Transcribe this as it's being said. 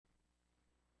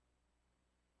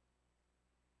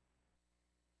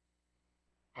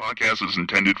podcast is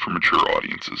intended for mature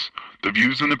audiences. The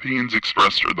views and opinions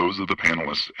expressed are those of the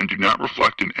panelists and do not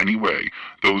reflect in any way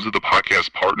those of the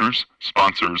podcast partners,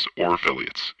 sponsors, or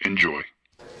affiliates. Enjoy.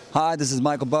 Hi, this is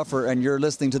Michael Buffer, and you're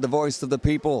listening to the voice of the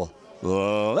people.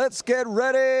 Let's get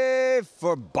ready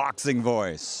for Boxing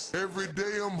Voice. Every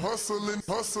day I'm hustling,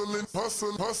 hustling,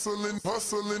 hustling, hustling,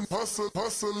 hustling, hustling,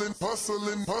 hustling,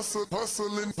 hustling, hustling,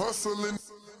 hustling, hustling.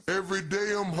 Every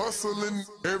day I'm hustling,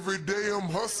 every day I'm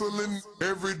hustling,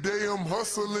 every day I'm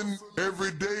hustling,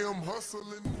 every day I'm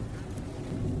hustling.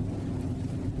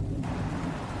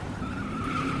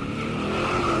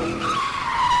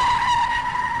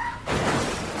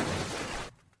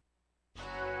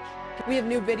 We have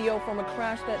new video from a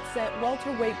crash that sent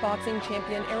welterweight boxing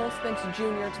champion Errol Spence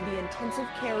Jr. to the intensive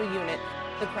care unit.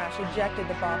 The crash ejected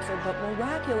the boxer, but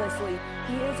miraculously,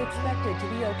 he is expected to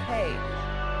be okay.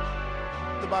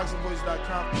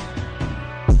 TheBoxingVoice.com.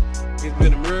 It's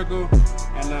been a miracle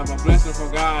and a blessing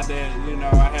from God that,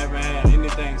 I haven't had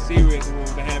anything serious that would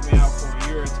have had me out for a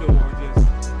year or two, or just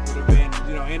would have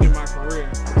been, ending my career.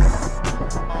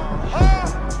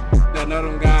 That none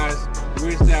of them guys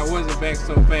wish that I wasn't back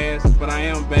so fast, but I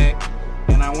am back,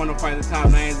 and I want to fight the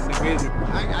top names in the division.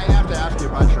 I have to ask you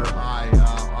about your eye.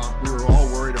 We were all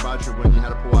worried about you when you had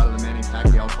to pull out of the Manny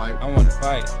Pacquiao fight. I want to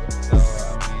fight, so,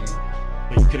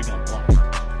 But you could have gone blind.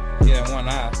 yeah, one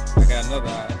eye. I got another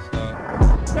eye, so.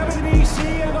 WBC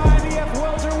and IBF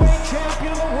welterweight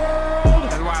champion of the world.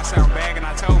 That's why I sound back, and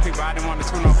I told people I didn't want the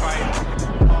tune-up fight.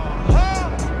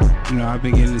 I've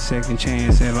been getting the second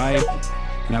chance at life,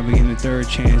 and I've been getting the third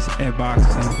chance at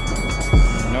boxing.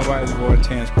 Nobody's avoiding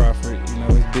Terrence Crawford.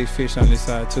 There's big fish on this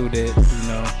side, too, that,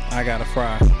 I got to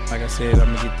fry. Like I said,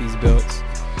 I'm going to get these belts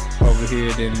over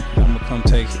here, then I'm going to come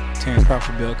take Terrence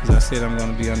Crawford belt, because I said I'm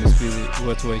going to be undisputed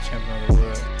welterweight champion of the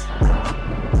world.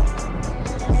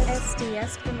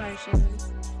 SDS Promotions.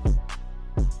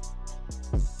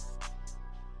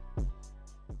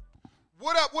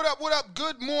 What up, what up, what up?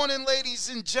 Good morning, ladies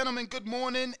and gentlemen. Good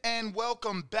morning, and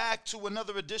welcome back to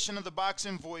another edition of the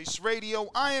Boxing Voice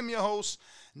Radio. I am your host,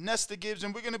 Nestor Gibbs,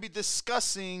 and we're going to be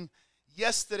discussing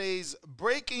yesterday's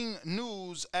breaking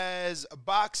news as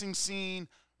Boxing Scene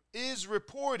is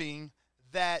reporting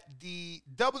that the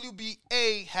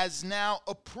WBA has now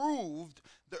approved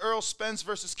the Errol Spence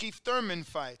versus Keith Thurman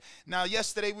fight. Now,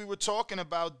 yesterday we were talking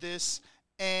about this,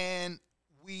 and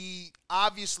we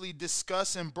obviously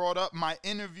discussed and brought up my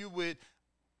interview with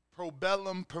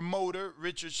Probellum promoter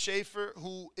Richard Schaefer,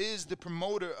 who is the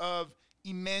promoter of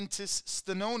Eimantas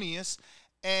Stenonius,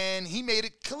 and he made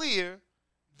it clear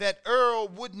that Earl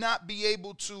would not be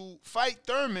able to fight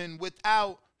Thurman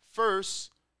without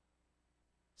first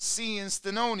seeing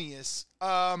Stenonius.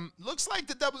 Looks like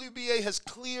the WBA has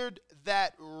cleared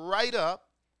that right up,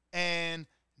 and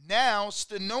now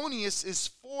Stenonius is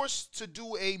forced to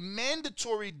do a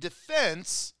mandatory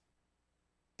defense,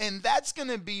 and that's going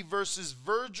to be versus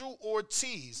Virgil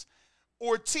Ortiz.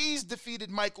 Ortiz defeated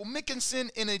Michael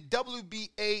Mickinson in a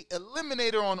WBA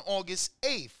eliminator on August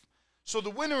 8th. So the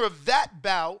winner of that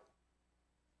bout,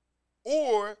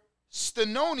 or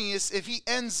Stenonius, if he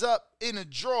ends up in a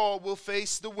draw, will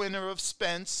face the winner of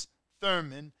Spence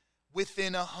Thurman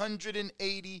within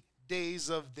 180 days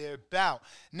of their bout.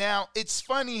 Now, it's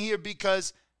funny here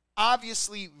because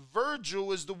obviously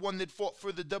Virgil is the one that fought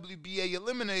for the WBA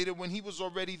eliminator when he was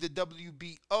already the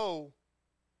WBO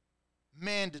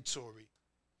mandatory.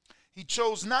 He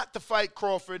chose not to fight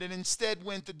Crawford and instead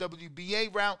went the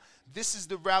WBA route. This is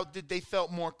the route that they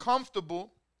felt more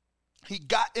comfortable. He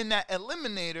got in that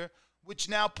eliminator, which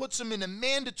now puts him in a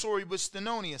mandatory with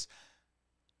Stenonius.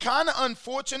 Kind of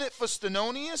unfortunate for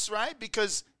Stenonius, right?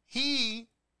 Because he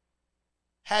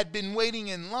had been waiting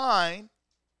in line,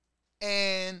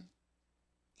 and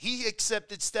he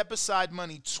accepted step-aside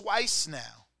money twice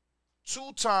now.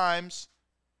 2 times,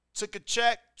 took a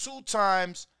check, 2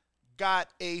 times, got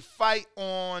a fight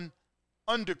on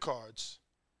undercards.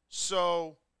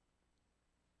 So,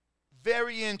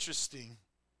 very interesting.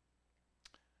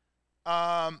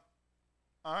 All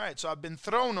right, so I've been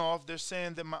thrown off. They're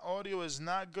saying that my audio is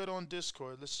not good on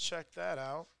Discord. Let's check that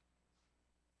out.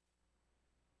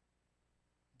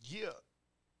 Yeah.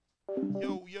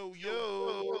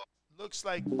 Yo. Looks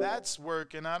like that's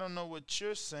working. I don't know what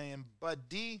you're saying,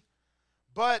 buddy.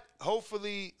 But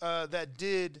hopefully that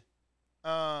did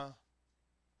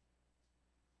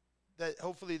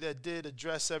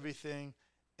address everything.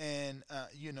 And,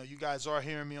 you guys are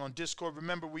hearing me on Discord.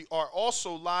 Remember, we are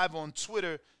also live on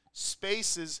Twitter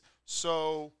Spaces.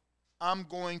 So I'm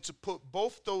going to put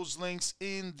both those links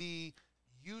in the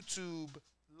YouTube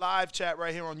live chat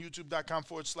right here on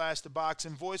youtube.com/The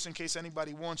Boxing Voice in case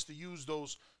anybody wants to use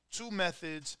those two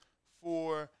methods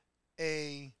for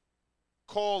a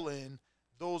call-in.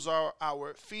 Those are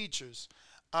our features.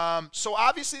 So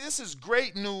obviously this is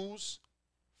great news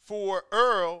for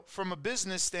Earl from a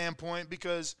business standpoint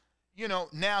because, you know,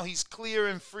 now he's clear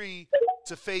and free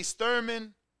to face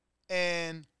Thurman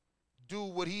and do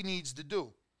what he needs to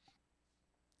do.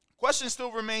 Question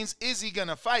still remains, is he going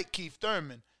to fight Keith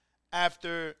Thurman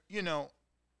after, you know,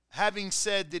 having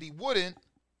said that he wouldn't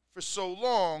for so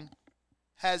long?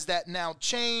 Has that now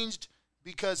changed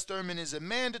because Thurman is a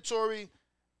mandatory?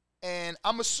 And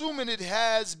I'm assuming it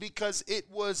has because it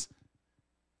was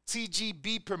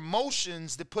TGB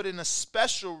Promotions that put in a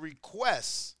special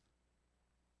request.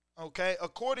 Okay,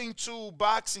 according to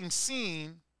Boxing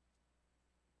Scene,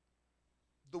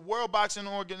 the World Boxing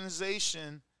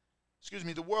Association,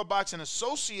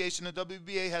 the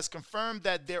WBA, has confirmed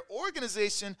that their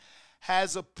organization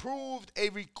has approved a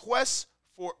request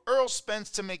for Errol Spence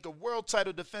to make a world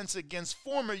title defense against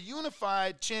former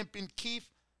unified champion Keith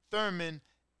Thurman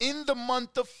in the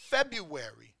month of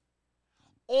February.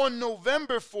 On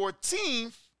November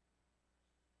 14th,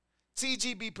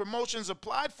 TGB Promotions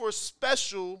applied for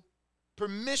special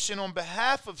permission on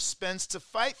behalf of Spence to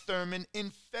fight Thurman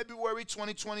in February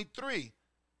 2023,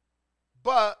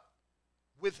 but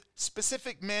with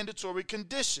specific mandatory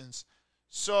conditions.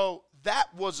 So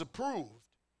that was approved.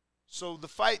 So the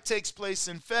fight takes place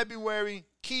in February.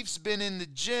 Keith's been in the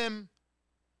gym.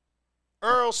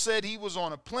 Earl said he was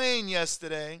on a plane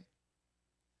yesterday.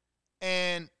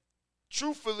 And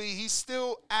truthfully, he's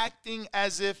still acting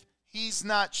as if he's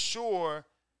not sure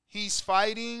he's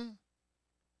fighting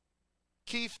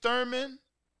Keith Thurman.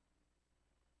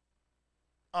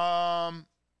 And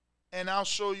I'll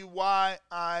show you why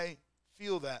I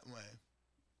feel that way.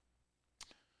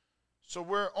 So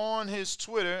we're on his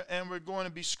Twitter, and we're going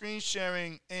to be screen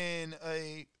sharing in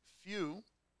a few.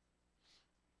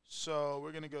 So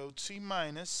we're going to go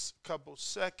T-minus a couple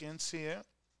seconds here,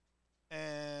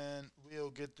 and we'll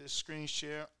get this screen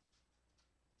share.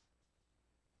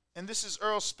 And this is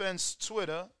Earl Spence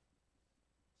Twitter.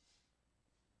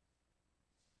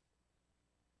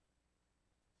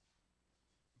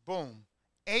 Boom.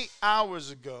 8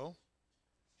 hours ago,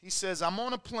 he says, I'm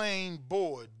on a plane,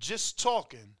 bored, just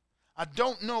talking. I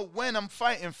don't know when I'm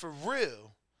fighting for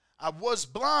real. I was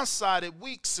blindsided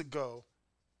weeks ago.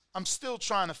 I'm still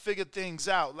trying to figure things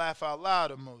out. Laugh out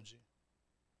loud emoji.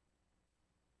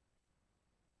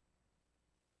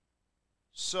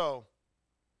 So,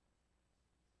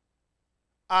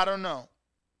 I don't know.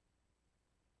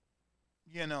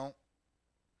 You know,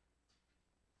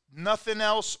 nothing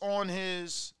else on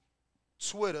his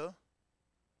Twitter.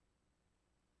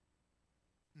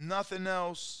 Nothing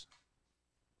else.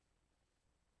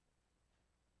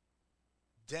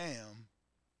 Damn.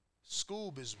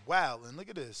 Scoob is wildin'. Look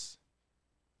at this.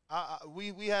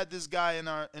 We had this guy in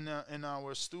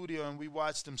our studio, and we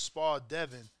watched him spar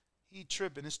Devin. He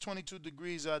tripping. It's 22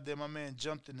 degrees out there. My man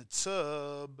jumped in the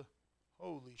tub.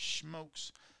 Holy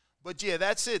smokes. But yeah,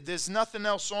 that's it. There's nothing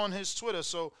else on his Twitter.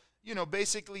 So, you know,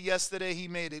 basically yesterday he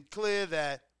made it clear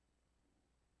that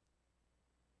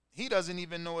he doesn't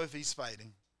even know if he's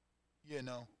fighting. You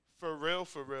know, for real,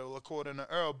 according to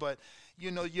Earl. But,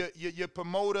 you know, your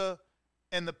promoter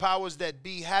and the powers that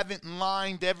be haven't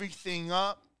lined everything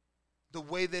up the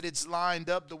way that it's lined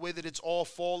up, the way that it's all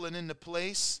fallen into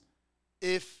place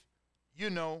if, you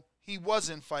know, he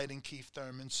wasn't fighting Keith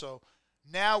Thurman. So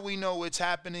now we know it's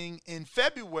happening in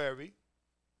February.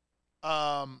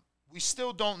 We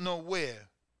still don't know where.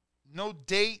 No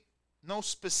date, no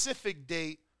specific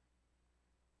date,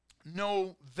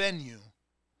 no venue.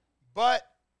 But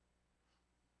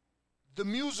the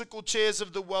musical chairs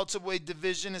of the welterweight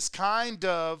division has kind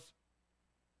of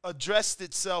addressed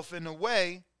itself in a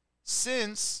way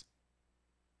since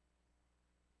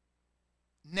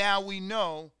now we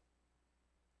know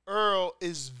Earl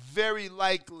is very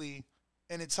likely,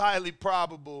 and it's highly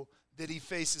probable, that he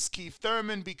faces Keith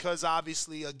Thurman because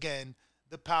obviously, again,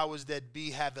 the powers that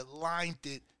be have aligned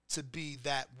it to be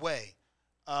that way.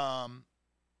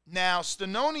 Now,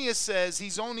 Stanonius says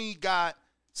he's only got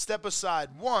step aside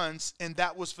once, and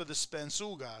that was for the Spence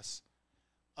Ugas.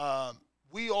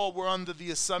 We all were under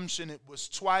the assumption it was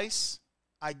twice.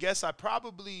 I guess I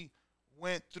probably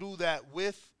went through that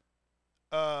with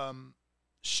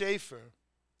Schaefer.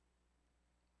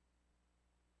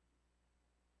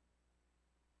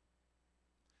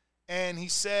 And he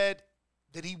said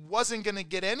that he wasn't going to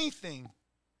get anything,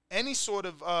 any sort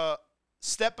of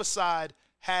step aside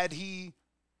had he,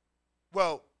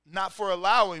 well, not for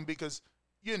allowing because,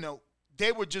 you know,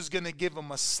 they were just going to give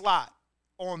him a slot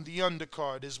on the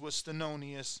undercard is what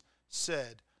Stanonius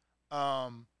said.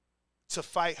 to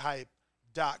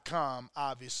FightHype.com,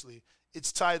 obviously.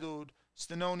 It's titled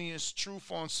Stenonius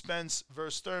Truth on Spence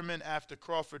vs. Thurman After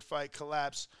Crawford Fight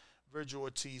Collapse, Virgil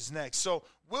Ortiz next. So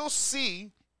we'll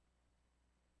see.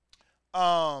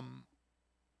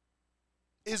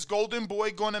 Is Golden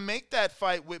Boy going to make that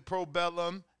fight with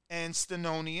Probellum and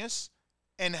Stenonius?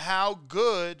 And how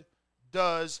good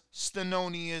does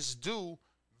Stenonius do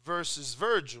versus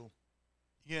Virgil?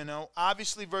 You know,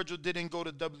 obviously Virgil didn't go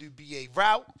the WBO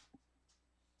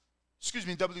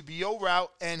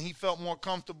route, and he felt more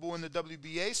comfortable in the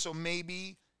WBA, so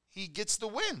maybe he gets the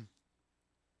win.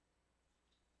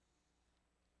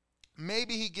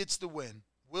 Maybe he gets the win.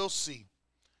 We'll see.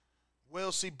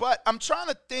 We'll see. But I'm trying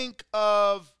to think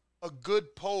of a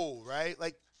good poll, right?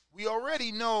 Like, we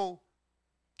already know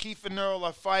Keith and Earl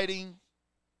are fighting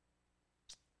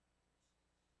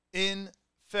in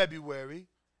February.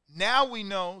 Now we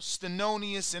know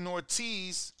Stenonius and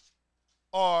Ortiz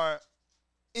are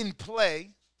in play,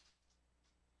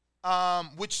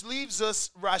 which leaves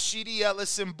us Rashidi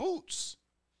Ellis and Boots,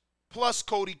 plus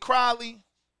Cody Crowley.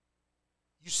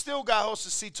 You still got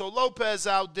Josecito Lopez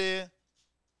out there,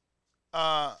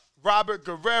 Robert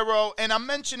Guerrero, and I'm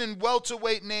mentioning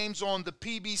welterweight names on the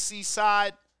PBC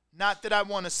side. Not that I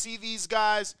want to see these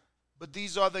guys, but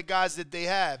these are the guys that they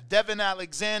have. Devin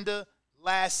Alexander,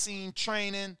 last seen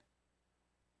training.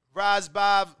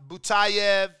 Razbov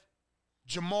Butayev,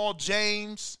 Jamal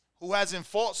James, who hasn't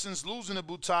fought since losing to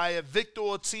Butayev. Victor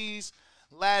Ortiz,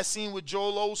 last seen with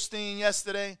Joel Osteen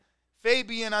yesterday.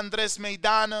 Fabian Andres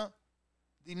Maidana,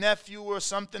 the nephew or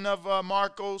something of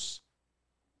Marcos.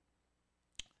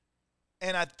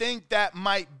 And I think that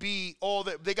might be all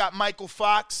that. They got Michael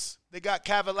Fox. They got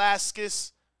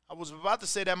Kavalaskis. I was about to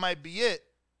say that might be it.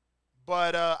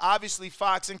 But obviously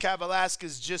Fox and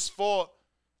Kavalaskis just fought.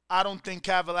 I don't think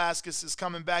Kavalaskis is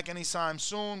coming back anytime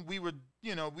soon. We've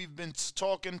been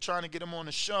talking, trying to get him on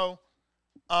the show.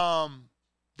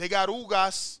 They got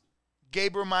Ugas,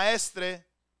 Gabriel Maestre.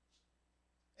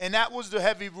 And that was the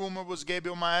heavy rumor, was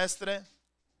Gabriel Maestre.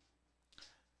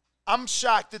 I'm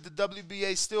shocked that the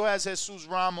WBA still has Jesus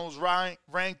Ramos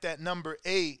ranked at number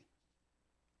 8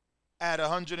 at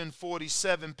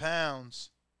 147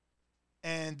 pounds.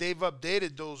 And they've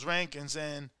updated those rankings.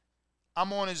 And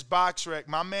I'm on his box rec.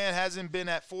 My man hasn't been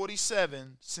at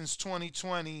 47 since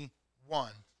 2021.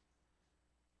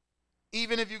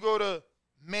 Even if you go to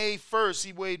May 1st,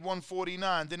 he weighed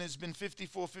 149. Then it's been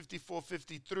 54, 54,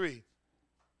 53.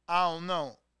 I don't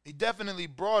know. He definitely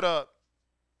brought up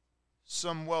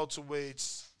some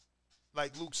welterweights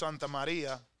like Luke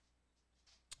Santamaria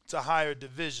to higher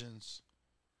divisions.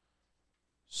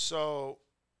 So,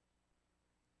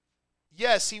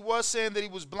 yes, he was saying that he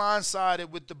was blindsided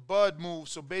with the Bud move.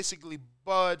 So basically,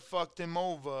 Bud fucked him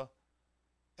over,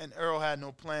 and Earl had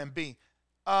no plan B.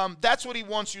 That's what he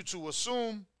wants you to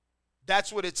assume.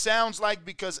 That's what it sounds like,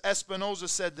 because Espinoza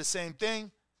said the same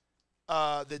thing.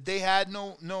 That they had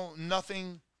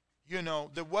nothing,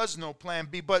 there was no plan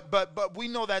B. But we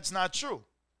know that's not true.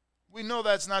 We know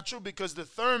that's not true because the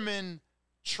Thurman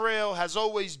trail has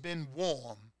always been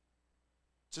warm,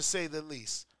 to say the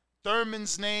least.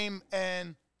 Thurman's name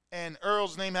and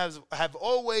Earl's name have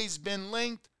always been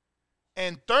linked,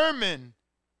 and Thurman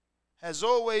has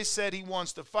always said he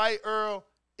wants to fight Earl.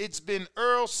 It's been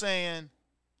Earl saying,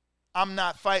 I'm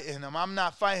not fighting him. I'm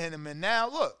not fighting him. And now,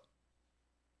 look,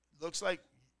 looks like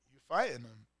you're fighting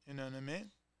him. You know what I mean?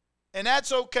 And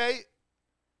that's okay.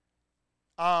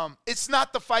 It's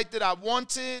not the fight that I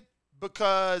wanted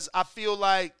because I feel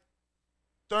like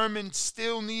Thurman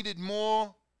still needed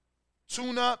more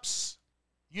tune-ups.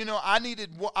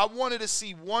 I wanted to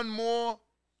see one more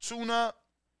tune-up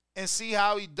and see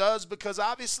how he does, because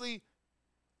obviously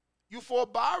you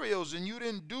fought Barrios and you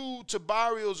didn't do to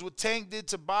Barrios what Tank did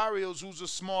to Barrios, who's a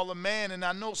smaller man, and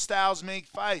I know styles make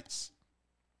fights.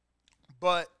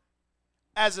 But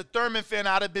as a Thurman fan,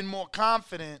 I'd have been more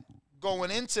confident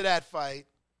going into that fight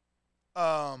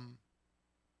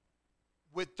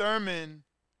with Thurman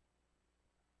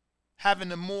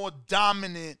having a more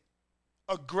dominant,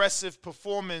 aggressive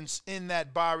performance in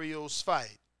that Barrios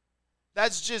fight.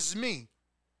 That's just me.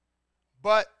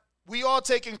 But we are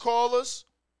taking callers.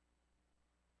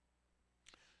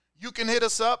 You can hit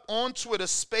us up on Twitter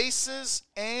Spaces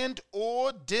and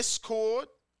or Discord.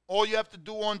 All you have to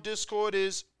do on Discord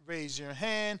is raise your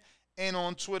hand, and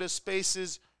on Twitter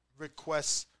Spaces,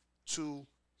 request to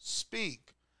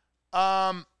speak.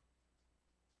 I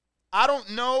don't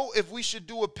know if we should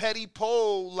do a petty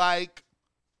poll like,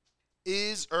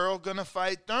 is Earl going to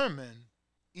fight Thurman,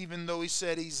 even though he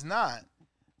said he's not?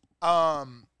 I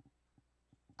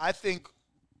think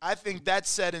that's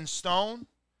set in stone.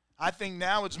 I think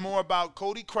now it's more about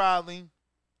Cody Crowley,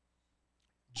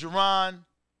 Jaron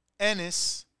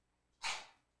Ennis,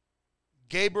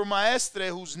 Gabriel Maestre,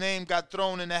 whose name got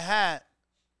thrown in the hat,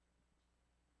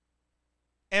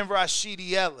 and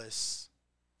Rashidi Ellis.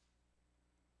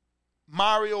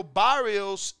 Mario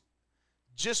Barrios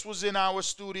just was in our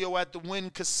studio at the Wynn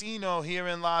Casino here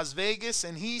in Las Vegas,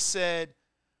 and he said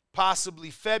possibly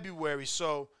February.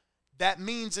 So that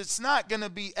means it's not going to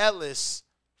be Ellis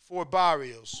for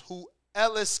Barrios, who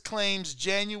Ellis claims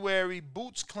January,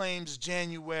 Boots claims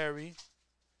January.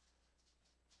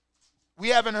 We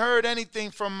haven't heard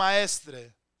anything from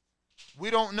Maestre. We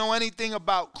don't know anything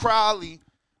about Crowley,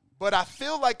 but I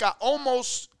feel like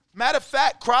matter of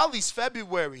fact, Crowley's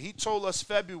February. He told us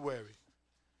February.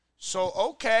 So,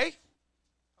 okay,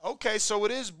 so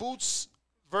it is Boots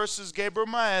versus Gabriel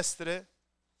Maestre,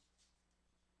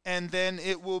 and then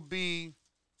it will be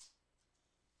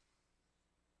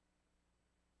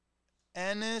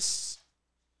Ennis.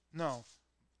 No.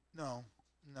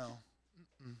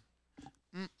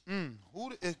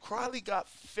 If Crowley got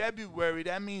February,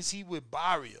 that means he with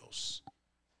Barrios.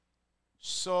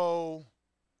 So,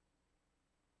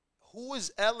 who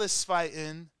is Ellis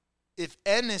fighting if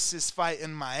Ennis is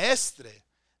fighting Maestre?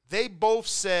 They both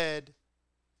said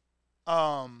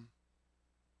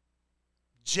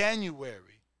January.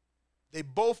 They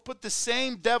both put the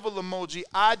same devil emoji.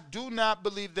 I do not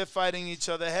believe they're fighting each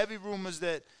other. Heavy rumors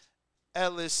that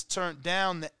Ellis turned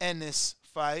down the Ennis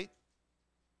fight.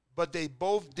 But they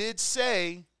both did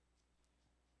say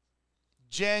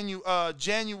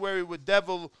January with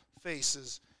devil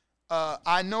faces.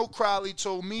 I know Crowley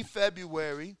told me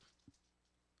February.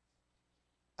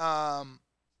 And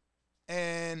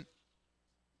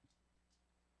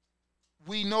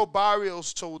we know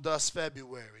Barrios told us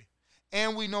February.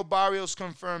 And we know Barrios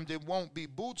confirmed it won't be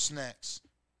Boots next.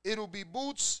 It'll be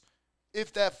Boots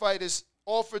if that fight is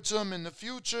offered to him in the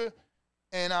future.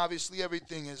 And obviously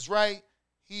everything is right.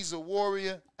 He's a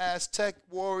warrior, Aztec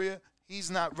warrior.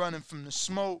 He's not running from the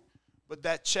smoke. But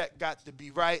that check got to be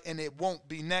right, and it won't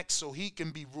be next, so he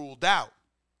can be ruled out.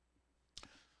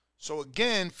 So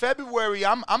again, February,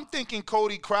 I'm thinking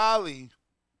Cody Crowley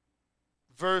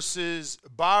versus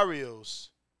Barrios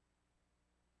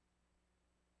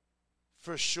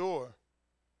for sure,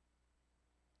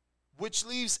 which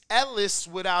leaves Ellis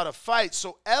without a fight.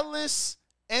 So Ellis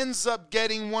ends up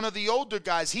getting one of the older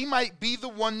guys. He might be the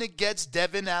one that gets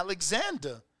Devin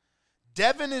Alexander.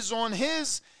 Devin is on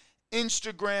his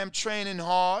Instagram training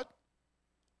hard.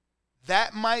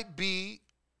 That might be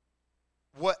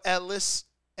what Ellis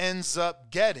ends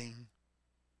up getting.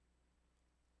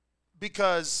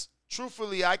 Because,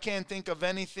 truthfully, I can't think of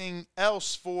anything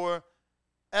else for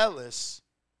Ellis.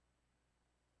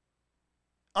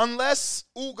 Unless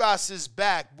Ugas is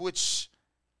back, which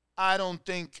I don't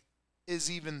think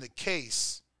is even the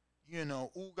case. You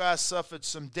know, Ugas suffered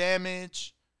some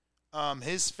damage.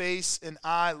 His face and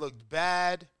eye looked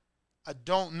bad. I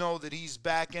don't know that he's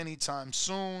back anytime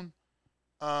soon.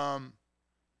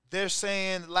 They're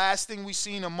saying last thing we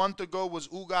seen a month ago was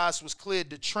Ugas was cleared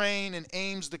to train and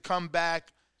aims to come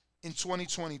back in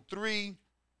 2023.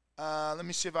 Let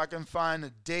me see if I can find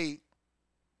a date.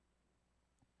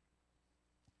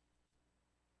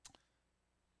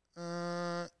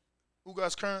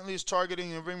 Ugas currently is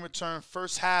targeting a ring return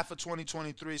first half of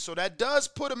 2023. So that does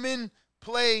put him in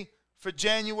play for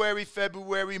January,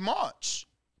 February, March.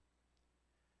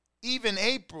 Even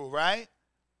April, right?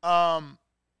 I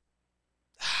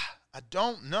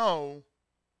don't know.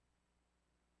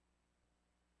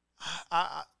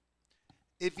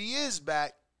 If he is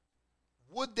back,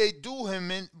 would they do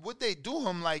him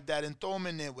like that and throw him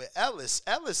in there with Ellis?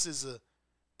 Ellis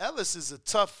is a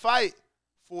tough fight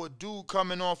for a dude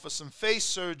coming off of some face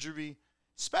surgery,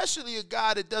 especially a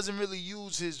guy that doesn't really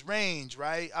use his range,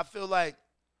 right? I feel like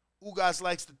Ugas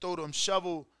likes to throw them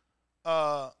shovel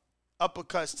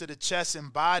uppercuts to the chest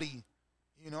and body.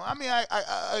 You know, I mean, I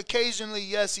occasionally,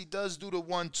 yes, he does do the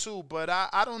 1-2, but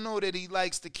I don't know that he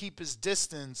likes to keep his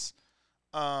distance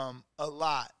a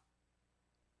lot.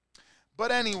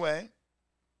 But anyway,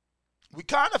 we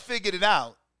kind of figured it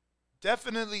out.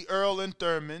 Definitely Earl and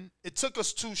Thurman. It took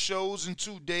us 2 shows in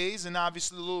 2 days and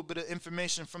obviously a little bit of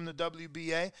information from the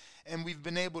WBA, and we've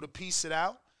been able to piece it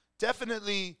out.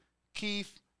 Definitely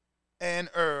Keith and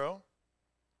Earl.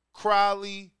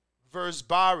 Crowley versus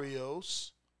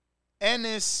Barrios.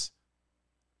 Ennis,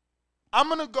 I'm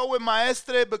going to go with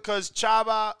Maestre because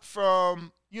Chava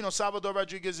from, Salvador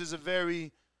Rodriguez is a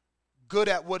very good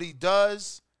at what he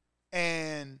does.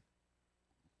 And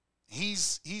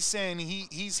he's saying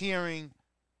he's hearing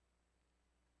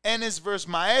Ennis versus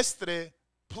Maestre,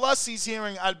 Plus, he's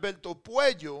hearing Alberto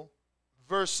Puello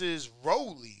versus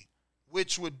Rolly,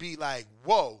 which would be like,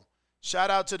 whoa.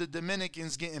 Shout out to the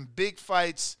Dominicans getting big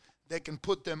fights that can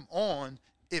put them on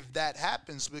if that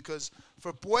happens. Because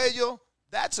for Puello,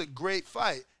 that's a great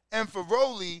fight. And for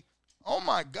Rolly, oh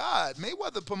my God,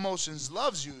 Mayweather Promotions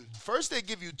loves you. First they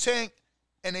give you Tank,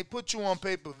 and they put you on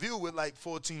pay-per-view with like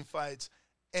 14 fights.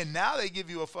 And now they give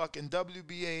you a fucking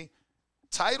WBA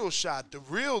title shot, the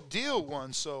real deal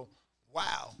one. So,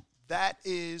 wow, that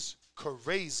is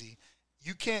crazy.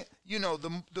 You can't,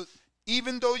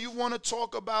 even though you want to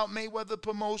talk about Mayweather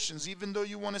Promotions, even though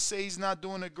you want to say he's not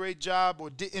doing a great job or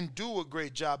didn't do a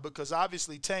great job, because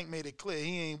obviously Tank made it clear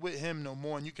he ain't with him no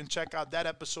more. And you can check out that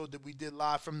episode that we did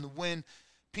live from the win,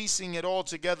 piecing it all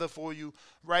together for you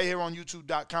right here on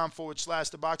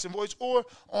youtube.com/The Boxing Voice, or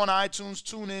on iTunes,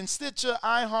 TuneIn, Stitcher,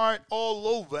 iHeart, all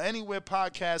over, anywhere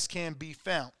podcasts can be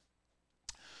found.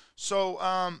 So,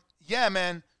 yeah,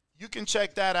 man, you can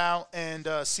check that out and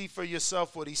see for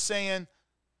yourself what he's saying.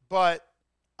 But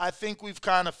I think we've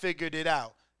kind of figured it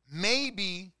out.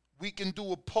 Maybe we can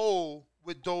do a poll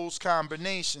with those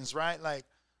combinations, right? Like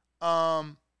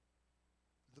the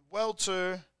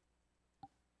welter.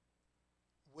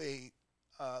 Wait,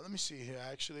 let me see here.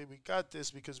 Actually, we got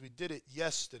this because we did it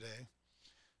yesterday.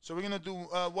 So we're going to do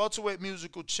welterweight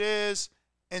musical chairs,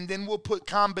 and then we'll put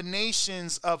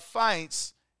combinations of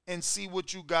fights and see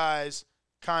what you guys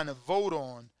kind of vote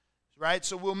on, right?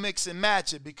 So we'll mix and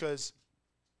match it because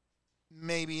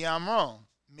maybe I'm wrong.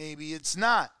 Maybe it's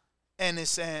not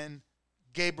Ennis and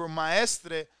Gabriel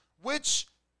Maestre, which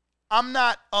I'm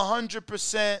not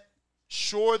 100%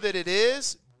 sure that it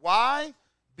is. Why?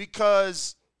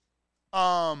 Because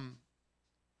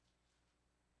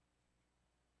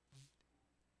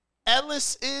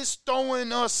Ellis is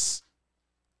throwing us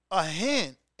a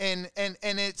hint, and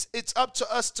it's up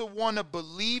to us to want to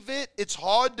believe it. It's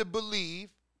hard to believe,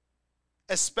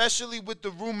 especially with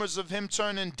the rumors of him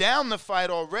turning down the fight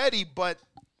already, but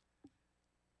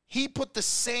he put the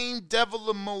same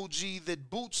devil emoji that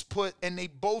Boots put, and they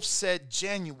both said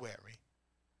January.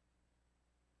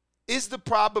 Is the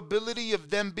probability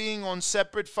of them being on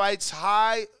separate fights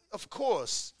high? Of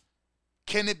course.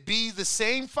 Can it be the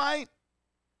same fight?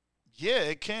 Yeah,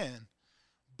 it can.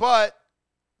 But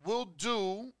we'll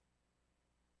do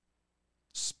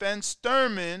Spence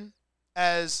Thurman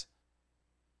as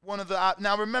one of the...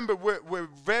 Now, remember, we're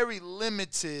very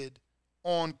limited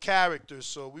on characters,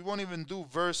 so we won't even do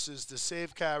verses to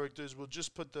save characters. We'll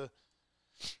just put the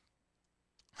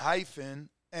hyphen,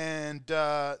 and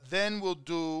then we'll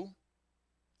do...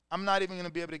 I'm not even going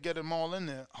to be able to get them all in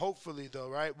there. Hopefully, though,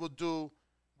 right?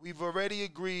 We've already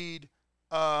agreed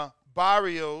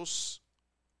Barrios.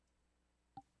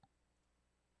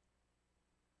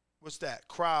 What's that?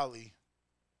 Crowley.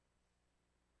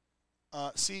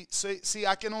 See,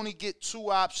 I can only get 2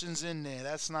 options in there.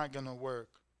 That's not going to work.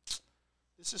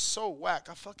 This is so whack.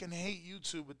 I fucking hate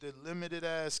YouTube with their limited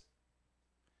ass.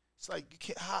 It's like, you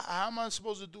can't, how am I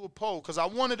supposed to do a poll? Because I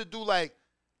wanted to do like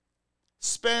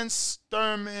Spence,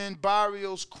 Thurman,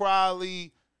 Barrios,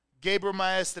 Crowley, Gabriel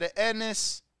Maestre,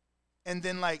 Ennis, and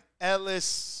then like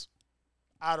Ellis,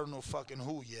 I don't know fucking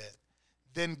who yet.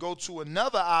 Then go to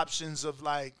another options of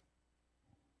like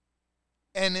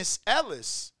Ennis,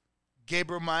 Ellis,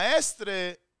 Gabriel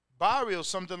Maestre, Barrios,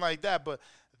 something like that. But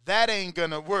that ain't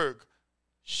gonna work,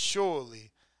 surely.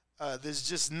 There's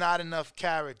just not enough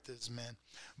characters, man.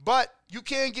 But you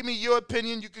can give me your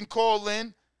opinion. You can call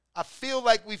in. I feel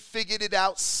like we figured it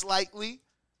out slightly,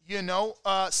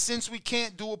 Since we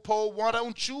can't do a poll, why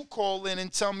don't you call in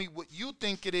and tell me what you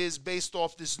think it is based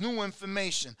off this new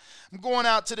information? I'm going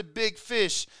out to the big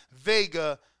fish,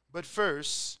 Vega, but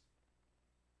first...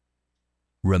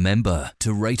 Remember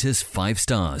to rate us 5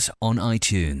 stars on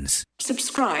iTunes.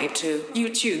 Subscribe to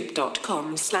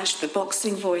youtube.com/The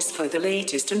Boxing Voice for the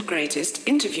latest and greatest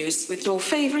interviews with your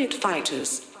favorite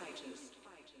fighters.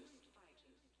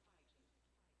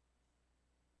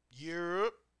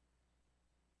 Europe.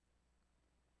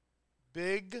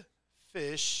 Big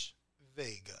Fish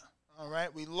Vega. All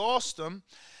right, we lost them.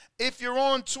 If you're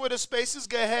on Twitter Spaces,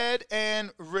 go ahead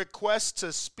and request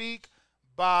to speak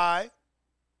by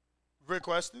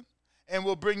requesting, and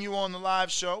we'll bring you on the live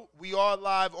show. We are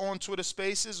live on Twitter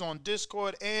Spaces, on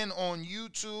Discord, and on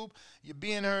YouTube. You're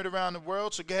being heard around the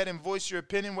world, so go ahead and voice your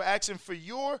opinion. We're asking for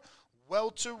your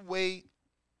welterweight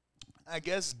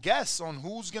guess on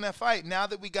who's going to fight. Now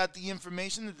that we got the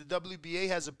information that the WBA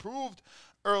has approved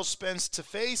Errol Spence to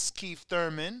face Keith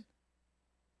Thurman,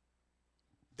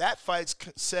 that fight's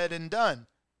said and done.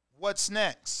 What's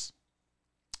next?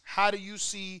 How do you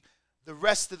see the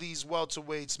rest of these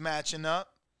welterweights matching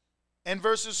up? And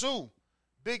versus who?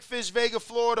 Big Fish, Vega,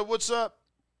 Florida, what's up?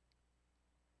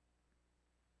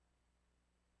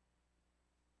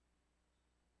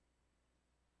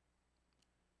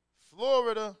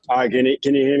 Florida. All right, can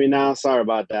you hear me now? Sorry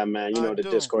about that, man. You know, the do.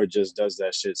 Discord just does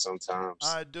that shit sometimes.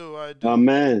 I do.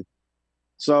 Man.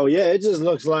 So, yeah, it just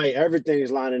looks like everything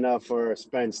is lining up for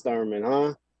Spence Thurman,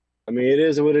 huh? I mean, it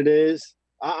is what it is.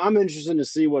 I'm interested to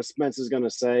see what Spence is going to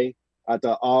say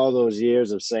after all those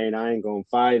years of saying, I ain't going to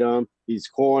fight him. He's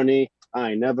corny.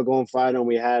 I ain't never going to fight him.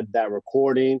 We had that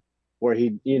recording where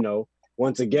he, you know,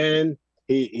 once again,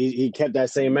 he kept that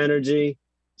same energy.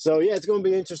 So, yeah, it's going to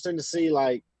be interesting to see,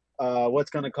 like, what's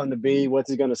going to come to be,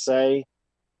 what's he going to say.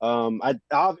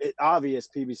 Obvious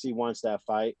PBC wants that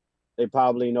fight. They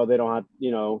probably know they don't have,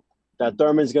 you know, that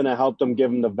Thurman's going to help them give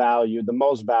them the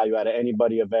most value out of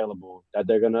anybody available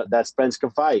that Spence can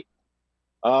fight.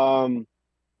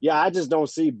 Yeah, I just don't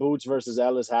see Boots versus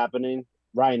Ellis happening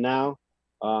right now.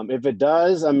 If it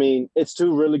does, I mean, it's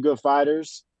two really good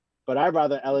fighters, but I'd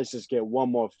rather Ellis just get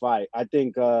one more fight. I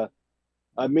think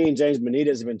me and James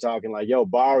Benitez have been talking like, yo,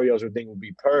 Barrios would think would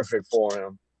be perfect for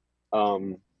him.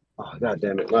 God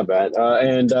damn it, my bad.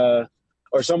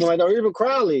 Or someone like that, or even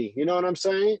Crowley, you know what I'm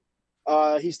saying?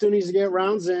 He still needs to get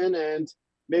rounds in, and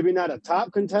maybe not a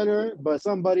top contender, but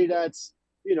somebody that's,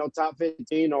 you know, top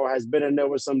 15 or has been in there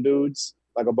with some dudes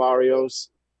like a Barrios.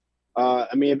 I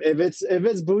mean, if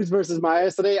it's Boots versus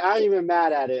Maestre today, I ain't even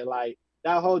mad at it. Like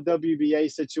that whole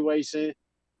WBA situation.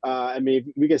 I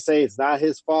mean, we could say it's not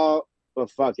his fault,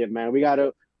 but fuck it, man. We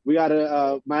gotta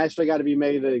Maestre got to be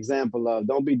made an example of.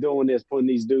 Don't be doing this, putting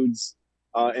these dudes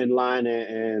in line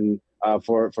and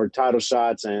for title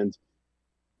shots and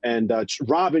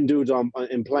robbing dudes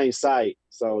in plain sight.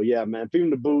 So yeah, man, feed him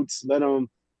the boots. Let him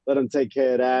take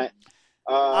care of that.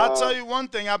 I'll tell you one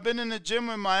thing. I've been in the gym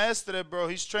with Maestre, bro.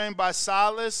 He's trained by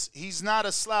Salas. He's not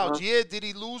a slouch. Yeah, did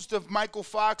he lose to Michael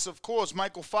Fox? Of course.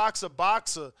 Michael Fox, a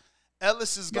boxer.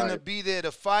 Ellis is going to be there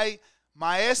to fight.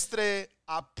 Maestre,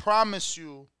 I promise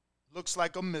you, looks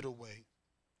like a middleweight.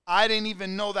 I didn't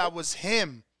even know that was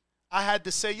him. I had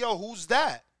to say, yo, who's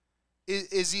that?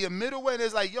 Is he a middleweight?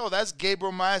 It's like, yo, that's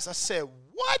Gabriel Maestre. I said,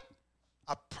 what?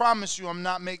 I promise you I'm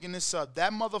not making this up.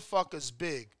 That motherfucker's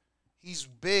big. He's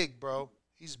big, bro.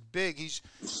 He's big.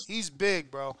 He's big,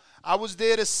 bro. I was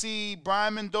there to see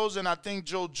Brian Mendoza and I think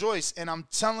Joe Joyce, and I'm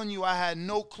telling you, I had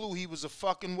no clue he was a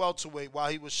fucking welterweight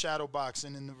while he was shadow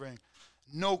boxing in the ring.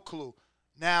 No clue.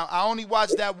 Now, I only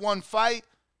watched that one fight,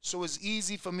 so it's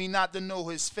easy for me not to know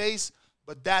his face,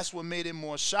 but that's what made it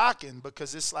more shocking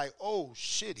because it's like, oh,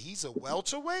 shit, he's a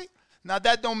welterweight? Now,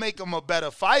 that don't make him a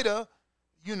better fighter.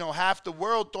 You know, half the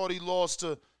world thought he lost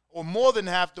to, or more than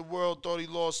half the world thought he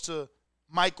lost to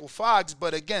Michael Fox.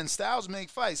 But again, styles make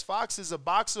fights. Fox is a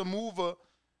boxer mover.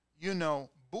 You know,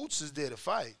 Boots is there to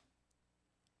fight.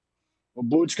 Well,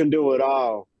 Boots can do it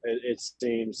all, it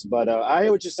seems. But I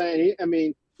hear what you're saying.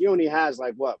 He only has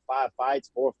like, what,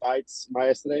 4 fights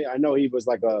yesterday? I know he was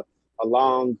like a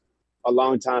long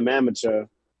time amateur.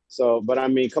 So, but I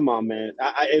mean, come on, man.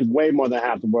 It's way more than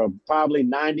half the world. Probably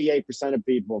 98% of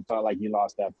people felt like he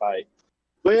lost that fight.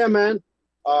 But yeah, man.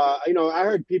 You know, I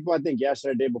heard people, I think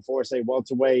yesterday, the day before, say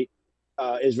welterweight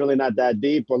is really not that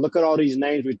deep. But look at all these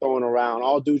names we're throwing around.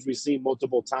 All dudes we've seen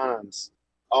multiple times.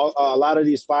 A lot of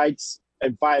these fights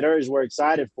and fighters we're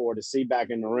excited to see back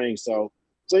in the ring. So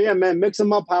yeah, man, mix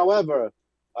them up. However,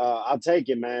 I'll take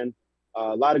it, man.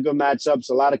 A lot of good matchups,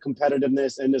 a lot of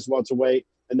competitiveness in this welterweight.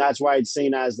 And that's why it's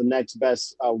seen as the next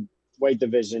best weight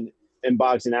division in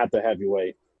boxing after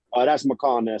heavyweight. That's my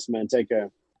call, Ness, man. Take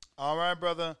care. All right,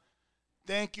 brother.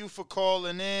 Thank you for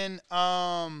calling in.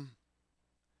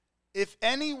 If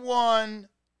anyone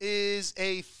is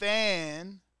a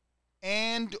fan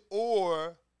and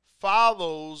or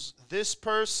follows this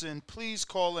person, please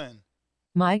call in.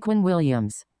 Myquin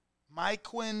Williams.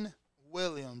 Myquin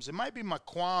Williams. It might be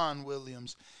Myquan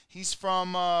Williams. He's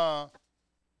from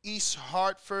East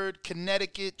Hartford,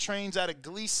 Connecticut. Trains out of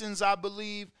Gleason's, I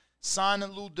believe. Signed to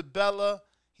Lou DiBella.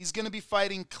 He's going to be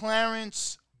fighting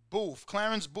Clarence Booth.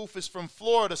 Clarence Booth is from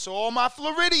Florida. So all my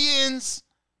Floridians,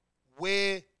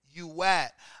 where you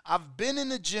at? I've been in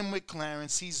the gym with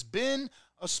Clarence. He's been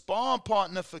a sparring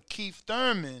partner for Keith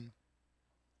Thurman.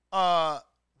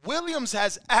 Williams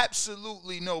has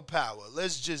absolutely no power.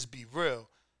 Let's just be real.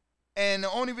 And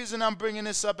the only reason I'm bringing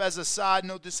this up as a side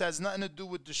note, this has nothing to do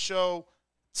with the show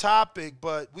topic,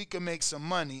 but we can make some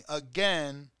money.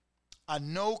 Again, I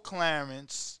know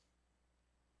Clarence.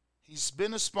 He's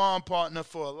been a sparring partner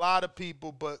for a lot of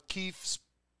people, but Keith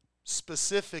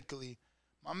specifically,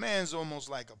 my man's almost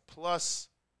like a plus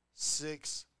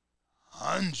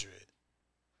 600.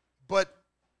 But,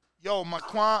 Yo,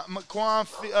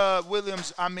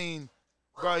 Williams, I mean,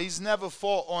 bro, he's never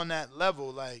fought on that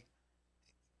level. Like,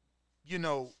 you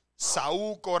know,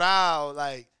 Saul Corral,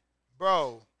 like,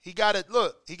 bro, he got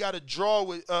to draw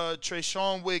with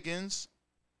Trayshawn Wiggins.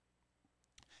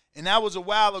 And that was a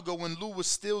while ago when Lou was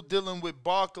still dealing with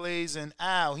Barclays and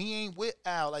Al. He ain't with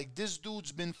Al. Like, this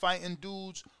dude's been fighting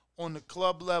dudes on the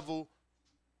club level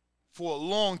for a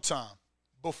long time.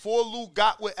 Before Lou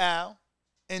got with Al,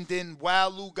 and then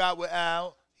while Lou got with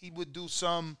Al, he would do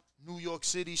some New York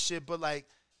City shit. But, like,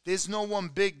 there's no one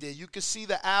big there. You can see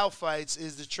the Al fights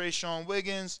is the Trayshawn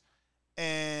Wiggins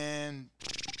and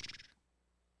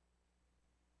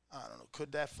I don't know.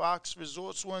 Could that Fox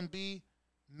Resorts one be?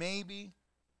 Maybe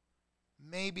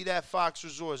that Fox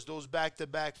Resorts, those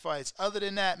back-to-back fights. Other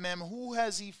than that, man, who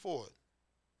has he fought?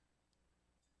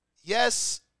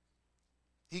 Yes,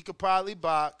 he could probably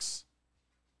box.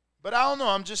 But I don't know.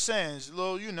 I'm just saying. It's a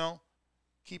little, you know,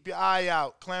 keep your eye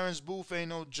out. Clarence Booth ain't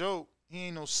no joke. He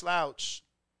ain't no slouch.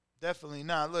 Definitely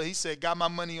not. Look, he said, got my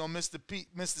money on Mr.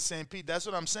 St. Pete. That's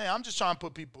what I'm saying. I'm just trying to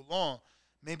put people on.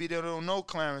 Maybe they don't know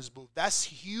Clarence Booth. That's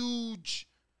huge.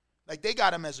 Like, they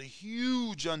got him as a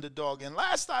huge underdog. And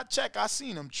last I checked, I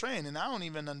seen him train, and I don't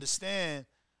even understand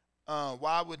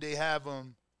why would they have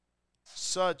him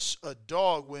such a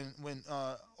dog when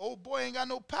old boy ain't got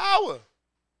no power.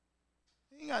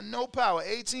 He ain't got no power.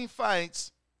 18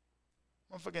 fights,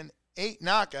 motherfucking 8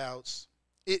 knockouts.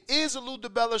 It is a Lou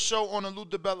DiBella show on a Lou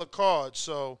DiBella card,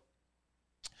 so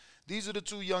these are the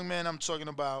two young men I'm talking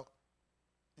about,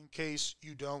 in case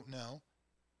you don't know.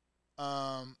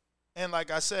 And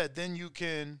like I said, then you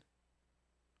can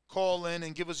call in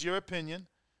and give us your opinion.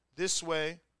 This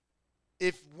way,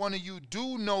 if one of you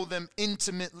do know them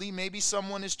intimately, maybe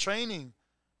someone is training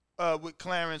with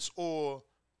Clarence or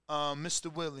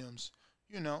Mr. Williams.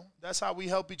 You know, that's how we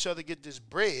help each other get this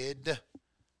bread.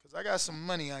 Because I got some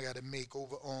money I got to make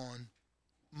over on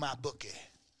my bookie.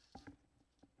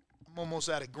 I'm almost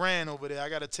at $1,000 over there. I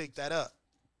got to take that up.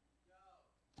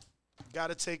 Got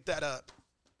to take that up.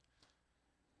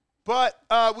 But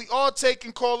we are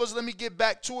taking callers. Let me get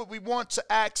back to it. We want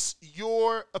to ask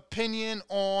your opinion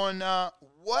on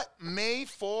what may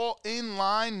fall in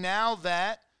line now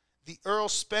that the Earl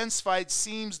Spence fight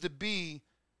seems to be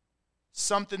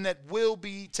something that will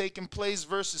be taking place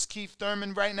versus Keith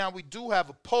Thurman. Right now we do have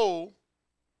a poll,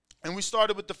 and we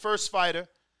started with the first fighter.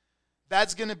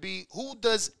 That's going to be, who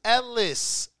does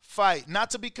Ellis fight? Not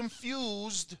to be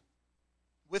confused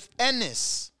with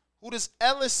Ennis. Who does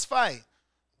Ellis fight?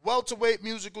 Welterweight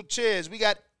musical chairs. We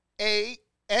got A,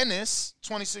 Ennis,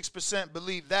 26%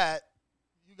 believe that.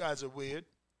 You guys are weird.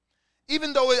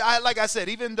 Even though,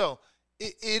 even though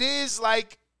it is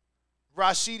like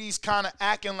Rashidi's kind of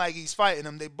acting like he's fighting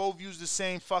him. They both use the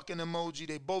same fucking emoji.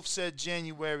 They both said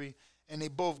January, and they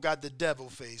both got the devil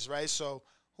face, right? So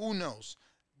who knows?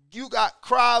 You got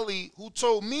Crowley, who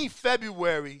told me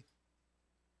February,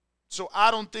 so I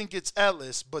don't think it's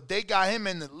Ellis, but they got him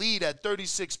in the lead at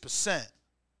 36%.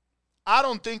 I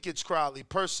don't think it's Crowley,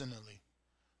 personally.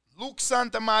 Luke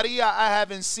Santamaria, I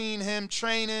haven't seen him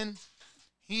training.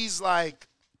 He's like,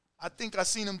 I think I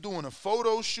seen him doing a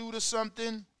photo shoot or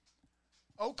something.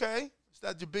 Okay. Is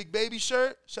that your Big Baby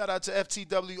shirt? Shout out to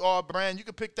FTWR brand. You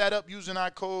can pick that up using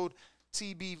our code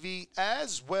TBV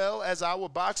as well as our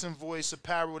Boxing Voice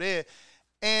apparel there.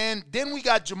 And then we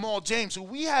got Jamal James, who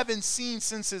we haven't seen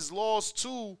since his loss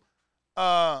to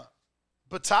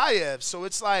Batayev. So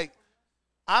it's like,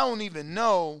 I don't even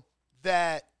know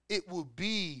that it would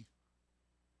be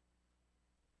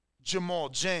Jamal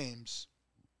James.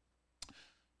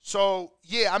 So,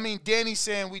 yeah, I mean, Danny's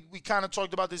saying we kind of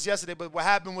talked about this yesterday, but what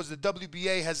happened was the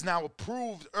WBA has now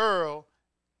approved Earl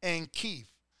and Keith.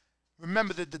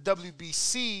 Remember that the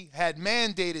WBC had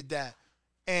mandated that.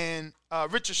 And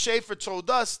Richard Schaefer told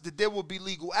us that there will be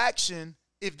legal action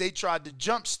if they tried to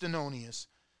jump Stenonius.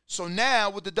 So now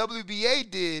what the WBA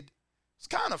did, it's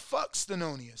kind of fucked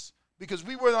Stenonius, because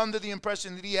we were under the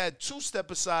impression that he had 2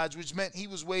 step-asides, which meant he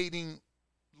was waiting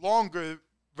longer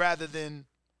rather than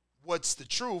what's the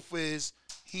truth is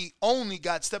he only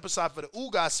got step-aside for the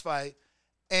Ugas fight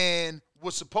and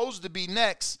was supposed to be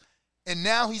next, and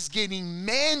now he's getting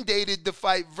mandated to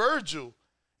fight Virgil.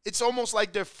 It's almost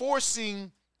like they're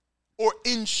forcing or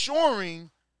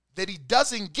ensuring that he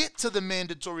doesn't get to the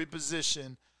mandatory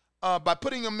position by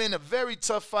putting him in a very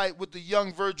tough fight with the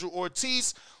young Virgil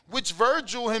Ortiz, which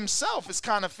Virgil himself is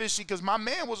kind of fishy because my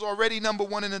man was already number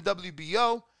 1 in the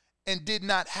WBO and did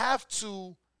not have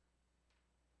to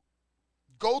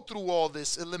go through all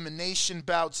this elimination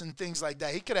bouts and things like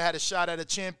that. He could have had a shot at a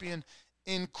champion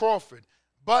in Crawford.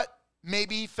 But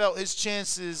maybe he felt his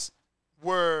chances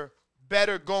were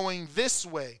better going this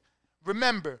way.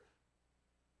 Remember,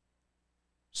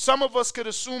 some of us could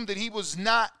assume that he was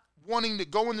not wanting to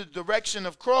go in the direction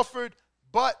of Crawford,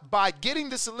 but by getting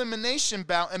this elimination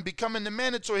bout and becoming the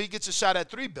mandatory, he gets a shot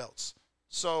at 3 belts.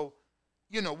 So,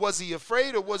 was he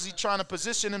afraid or was he trying to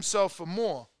position himself for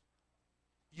more?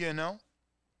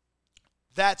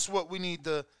 That's what we need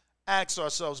to ask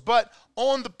ourselves. But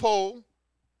on the poll,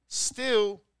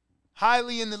 still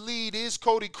highly in the lead is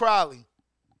Cody Crowley.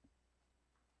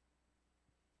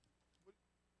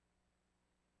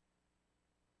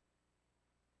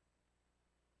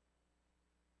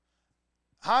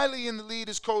 Highly in the lead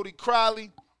is Cody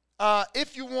Crowley.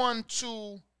 If you want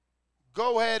to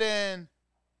go ahead and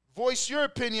voice your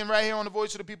opinion right here on the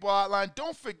Voice of the People hotline,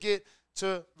 don't forget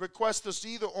to request us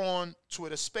either on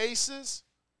Twitter Spaces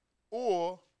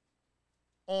or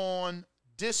on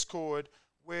Discord,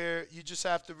 where you just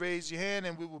have to raise your hand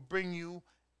and we will bring you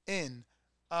in.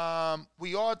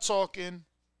 We are talking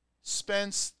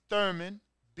Spence Thurman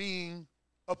being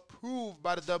approved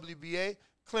by the WBA,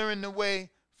 clearing the way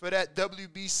for that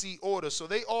WBC order. So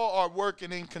they all are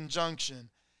working in conjunction.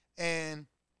 And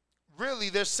really,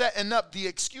 they're setting up the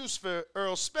excuse for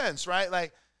Errol Spence, right?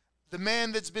 Like, the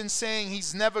man that's been saying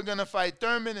he's never going to fight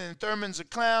Thurman and Thurman's a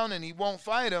clown and he won't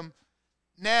fight him,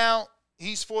 now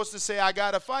he's forced to say, I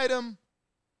got to fight him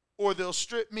or they'll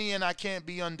strip me and I can't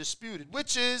be undisputed,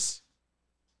 which is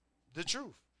the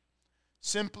truth.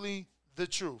 Simply the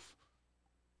truth.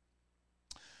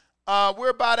 We're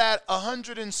about at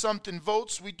 100 and something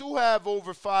votes. We do have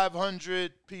over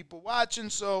 500 people watching,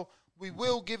 so we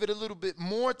will give it a little bit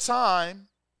more time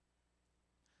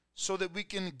so that we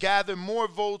can gather more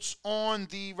votes on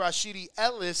the Rashidi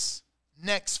Ellis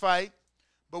next fight.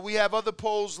 But we have other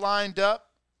polls lined up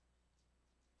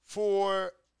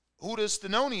for Huda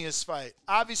Stenonius fight.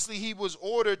 Obviously, he was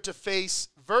ordered to face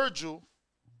Virgil.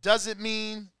 Doesn't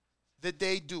mean that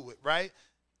they do it, right?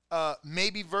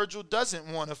 Maybe Virgil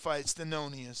doesn't want to fight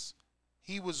Stenonius.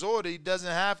 He was ordered. He doesn't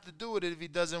have to do it if he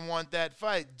doesn't want that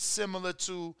fight. Similar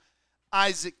to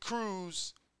Isaac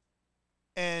Cruz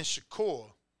and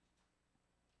Shakur.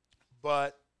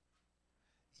 But,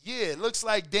 yeah, it looks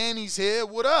like Danny's here.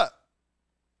 What up?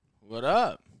 What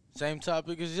up? Same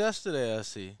topic as yesterday, I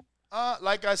see.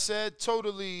 Like I said,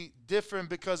 totally different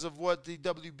because of what the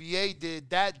WBA did.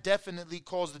 That definitely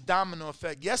caused a domino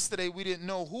effect. Yesterday, we didn't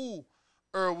know who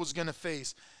Earl was going to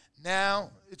face.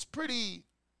 Now, it's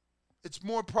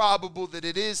more probable that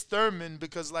it is Thurman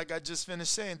because, like I just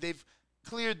finished saying, they've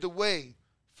cleared the way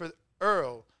for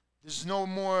Earl. There's no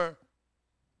more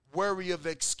worry of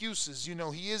excuses.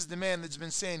 He is the man that's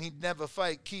been saying he'd never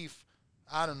fight Keith,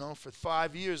 I don't know, for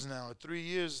 5 years now or 3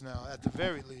 years now at the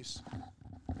very least.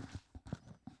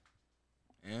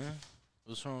 Yeah?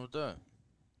 What's wrong with that?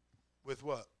 With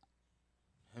what?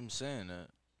 Him saying that.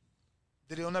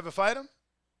 That he'll never fight him?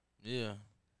 Yeah.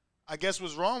 I guess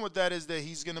what's wrong with that is that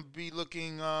he's going to be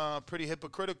looking pretty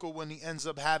hypocritical when he ends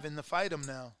up having to fight him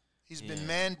now. He's been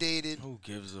mandated. Who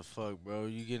gives a fuck, bro?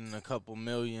 You getting a couple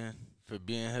million for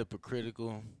being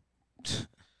hypocritical?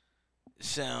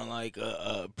 Sound like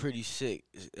a pretty sweet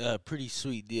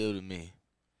deal to me.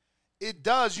 It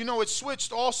does. It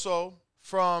switched also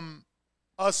from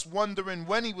us wondering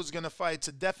when he was going to fight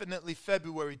to definitely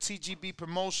February. TGB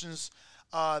Promotions,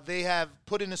 they have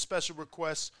put in a special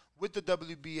request with the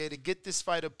WBA to get this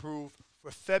fight approved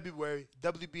for February.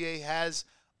 WBA has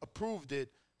approved it.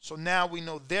 So now we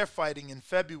know they're fighting in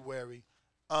February,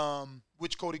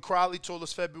 which Cody Crowley told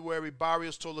us February.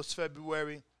 Barrios told us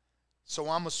February. So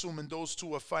I'm assuming those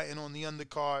two are fighting on the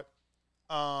undercard.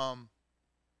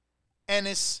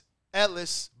 Ennis,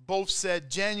 Ellis both said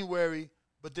January,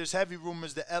 but there's heavy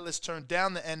rumors that Ellis turned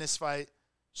down the Ennis fight.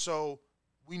 So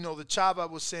we know the Chava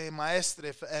was saying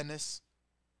maestre for Ennis.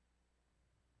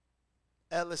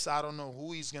 Ellis, I don't know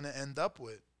who he's going to end up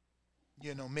with.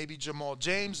 Maybe Jamal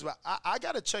James. But I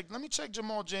got to check. Let me check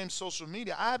Jamal James' social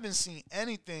media. I haven't seen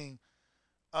anything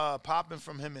popping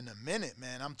from him in a minute,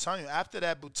 man. I'm telling you, after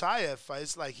that Butayev fight,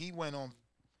 it's like he went on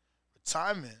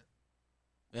retirement.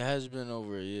 It has been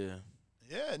over a year.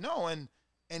 Yeah, no, and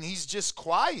he's just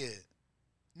quiet.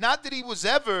 Not that he was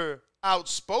ever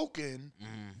outspoken.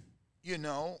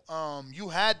 You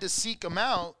had to seek him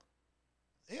out.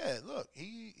 Yeah, look,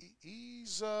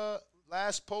 he's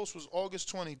last post was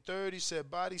August 23rd. He said,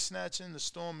 body snatching, the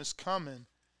storm is coming.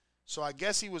 So I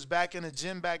guess he was back in the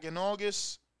gym back in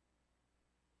August.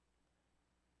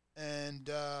 And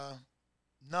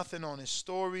nothing on his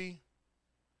story.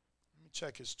 Let me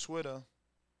check his Twitter.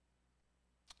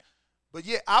 But,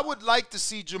 yeah, I would like to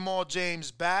see Jamal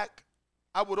James back.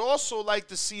 I would also like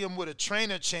to see him with a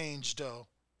trainer change, though.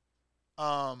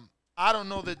 I I don't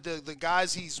know that the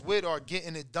guys he's with are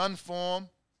getting it done for him.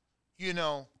 You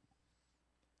know,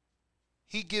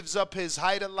 he gives up his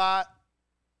height a lot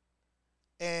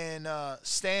and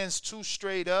stands too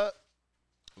straight up.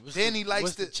 What's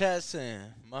Likes the chat saying?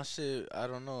 My shit, I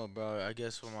don't know, bro. I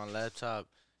guess for my laptop,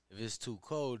 if it's too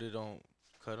cold, it don't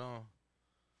cut on.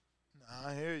 Nah,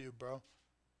 I hear you, bro.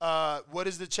 What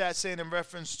is the chat saying in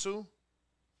reference to?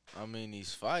 I mean,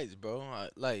 these fights, bro.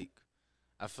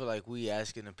 I feel like we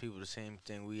asking the people the same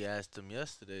thing we asked them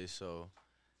yesterday. So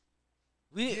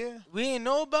we didn't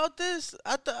know about this.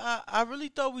 I really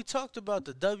thought we talked about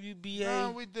the WBA.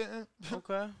 No, we didn't.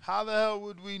 Okay. How the hell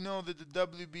would we know that the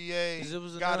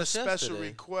WBA got a special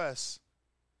request?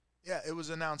 Yeah, it was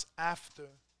announced after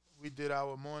we did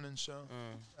our morning show.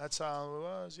 That's how it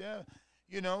was. Yeah,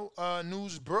 you know,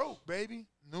 news broke, baby.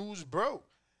 News broke,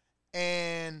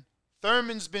 and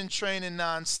Thurman's been training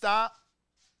nonstop.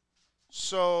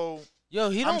 So he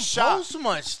don't post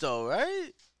much though, right?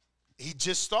 He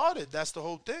just started. That's the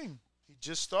whole thing. He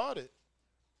just started.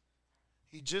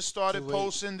 He just started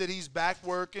posting that he's back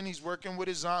working. He's working with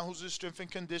his aunt, who's a strength and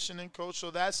conditioning coach.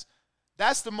 So that's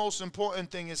the most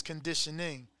important thing is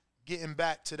conditioning. Getting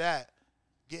back to that.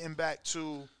 Getting back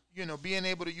to, you know, being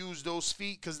able to use those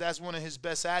feet because that's one of his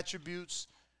best attributes.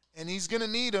 And he's going to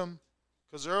need them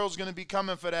because Earl's going to be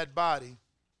coming for that body.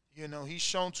 You know, he's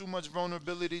shown too much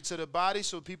vulnerability to the body,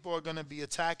 so people are going to be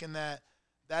attacking that.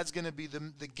 That's going to be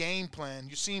the game plan.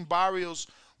 You seen Barrios,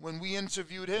 when we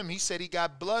interviewed him, he said he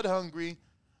got blood hungry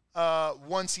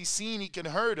once he seen he can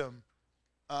hurt him.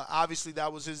 Obviously,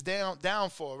 that was his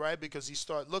downfall, right? Because he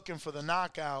started looking for the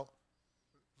knockout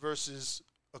versus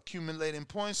accumulating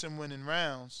points and winning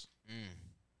rounds.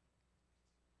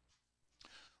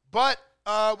 But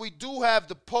we do have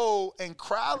the poll, and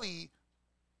Crowley,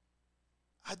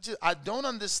 I don't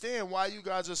understand why you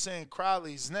guys are saying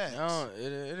Crowley's next. No,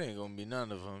 it ain't gonna be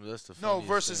none of them. That's the no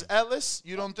versus thing. Ellis.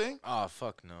 You don't think? Oh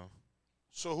fuck no.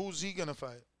 So who's he gonna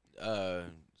fight?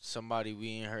 Somebody we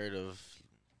ain't heard of.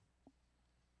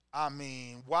 I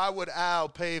mean, why would Al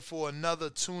pay for another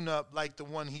tune-up like the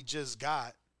one he just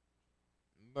got?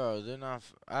 Bro, they're not.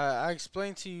 I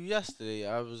explained to you yesterday.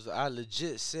 I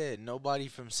legit said nobody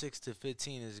from 6 to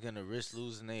 15 is gonna risk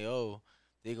losing AO.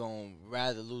 They gonna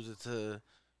rather lose it to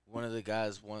one of the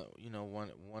guys, one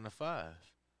to 5.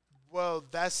 Well,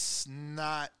 that's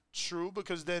not true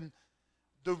because then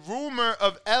the rumor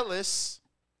of Ellis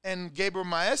and Gabriel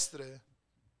Maestre.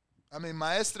 I mean,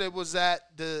 Maestre was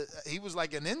he was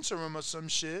like an interim or some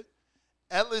shit.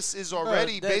 Ellis is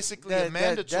already basically a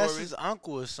mandatory. That's his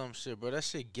uncle or some shit, bro. That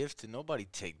shit gifted. Nobody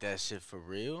take that shit for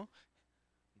real.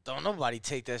 Don't nobody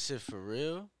take that shit for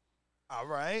real. All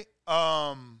right.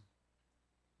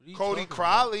 Cody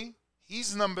Crowley,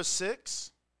 he's number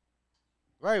 6.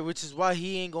 Right, which is why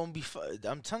he ain't gonna be.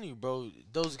 I'm telling you, bro.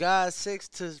 Those guys 6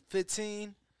 to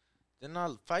 15, they're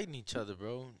not fighting each other,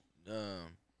 bro. They're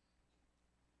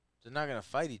not gonna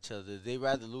fight each other. They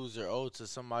rather lose their O to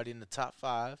somebody in the top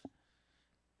 5.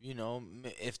 You know,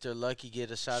 if they're lucky, get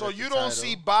a shot. So at the you title. don't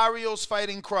see Barrios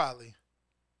fighting Crowley?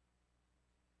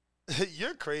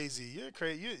 You're crazy. You're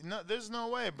crazy. No, there's no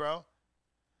way, bro.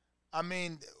 I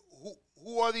mean,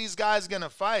 who are these guys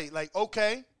gonna fight? Like,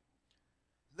 okay,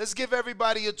 let's give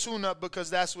everybody a tune-up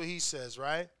because that's what he says,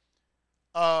 right?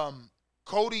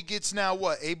 Cody gets now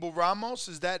what? Abel Ramos?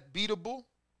 Is that beatable?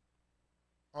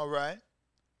 All right.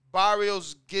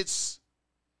 Barrios gets.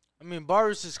 I mean,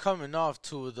 Barrios is coming off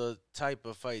to the type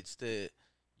of fights that.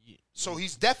 So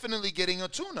he's definitely getting a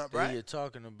tune-up, right? You're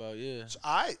talking about, yeah. So,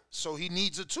 all right. So he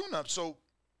needs a tune-up. So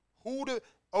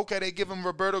okay, they give him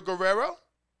Roberto Guerrero?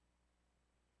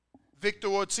 Victor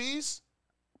Ortiz?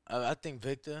 I think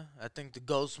Victor. I think the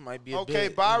Ghost might be a bit. Okay,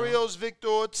 Barrios, Victor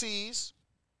Ortiz.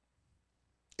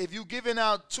 If you giving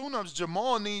out tune-ups,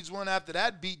 Jamal needs one after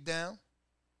that beat down.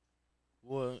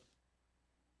 Well,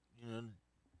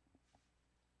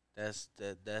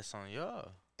 that's on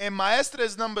y'all. And Maestre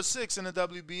is number 6 in the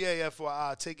WBA,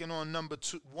 FYI, taking on number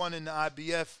 1 in the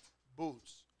IBF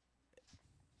boots.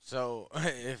 So,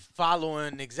 if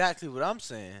following exactly what I'm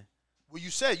saying. Well, you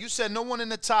said no one in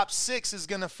the top 6 is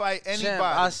going to fight anybody. Champ,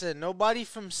 I said nobody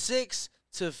from 6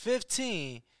 to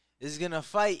 15 is going to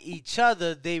fight each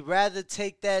other. They rather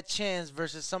take that chance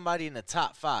versus somebody in the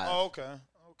top 5. Oh, okay.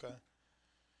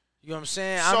 You know what I'm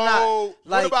saying? So, I'm not,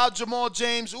 what about Jamal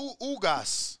James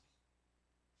Ugas?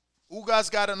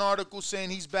 Ugas got an article saying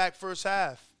he's back first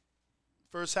half.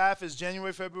 First half is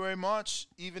January, February, March,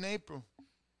 even April.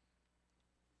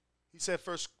 He said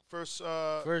first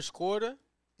quarter?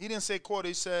 He didn't say quarter.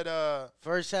 He said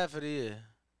first half of the year.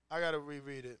 I got to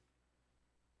reread it.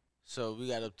 So we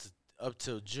got up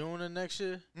till June of next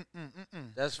year?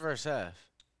 Mm-mm. That's first half.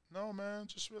 No, man,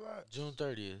 just relax. June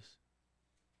 30th,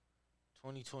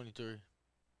 2023.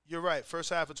 You're right. First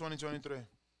half of 2023.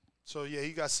 So, yeah,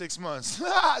 he got 6 months.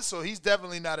 So, he's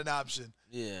definitely not an option.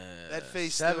 Yeah. That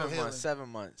face 7 still months. healing. 7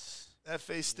 months. That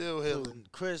face still healing.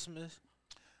 Christmas.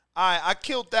 All right, I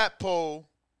killed that poll.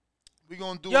 We're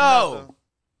going to do another.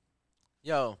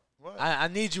 Yo. What? I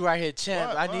need you right here,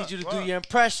 champ. What? I need you to What? do your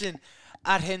impression.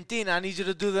 Argentina, I need you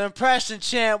to do the impression,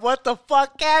 champ. What the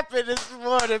fuck happened this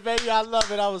morning, baby? I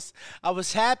love it. I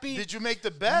was happy. Did you make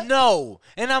the bet? No.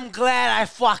 And I'm glad I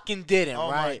fucking didn't, Oh,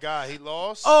 right? my God. He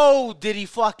lost? Oh, did he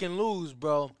fucking lose,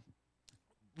 bro?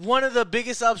 One of the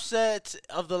biggest upsets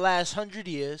of the last 100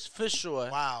 years, for sure.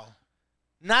 Wow.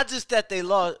 Not just that they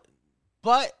lost,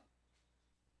 but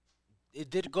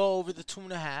it did go over the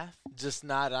 2.5, just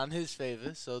not on his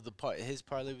favor. So his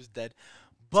parlay was dead.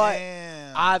 But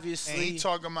Damn. obviously, and he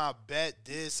talking about bet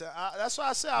this. That's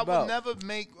why I said I would never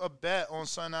make a bet on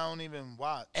something I don't even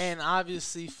watch. And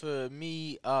obviously for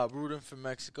me, rooting for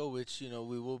Mexico, which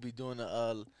we will be doing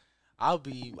I'll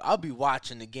be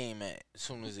watching the game as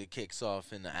soon as it kicks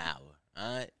off in the hour.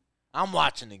 All right, I'm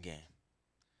watching the game.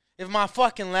 If my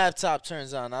fucking laptop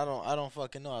turns on, I don't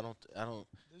fucking know. I don't.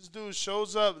 This dude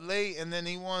shows up late and then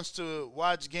he wants to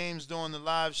watch games during the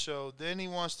live show. Then he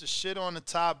wants to shit on the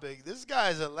topic. This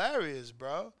guy's hilarious,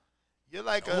 bro. You're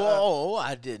like a... Whoa,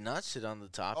 I did not shit on the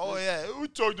topic. Oh, yeah. We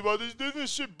talked about this. Didn't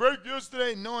this shit break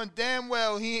yesterday? Knowing damn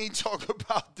well he ain't talk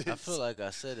about this. I feel like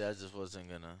I said it. I just wasn't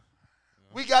going to.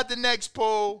 We got the next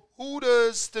poll. Who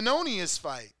does Stenonius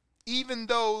fight? Even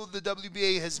though the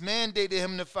WBA has mandated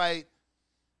him to fight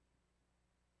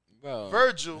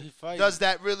Virgil, does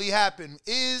that really happen?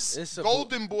 Is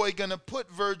Golden Boy going to put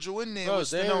Virgil in there with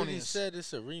Stenonius? They already Stenonius? said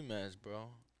it's a rematch, bro.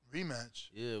 Rematch?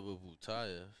 Yeah, with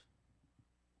Butayev.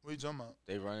 What are you talking about?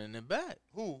 They running it back.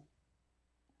 Who?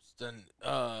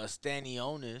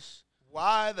 Stanionis.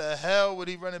 Why the hell would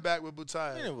he run it back with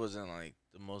Butayev? And it wasn't like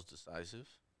the most decisive.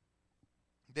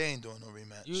 They ain't doing no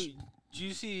rematch. Did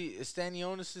you see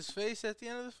Stanionis' face at the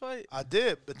end of the fight? I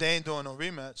did, but they ain't doing no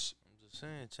rematch. I'm just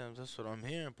saying, champ, that's what I'm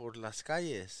hearing. Por las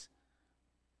calles.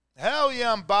 Hell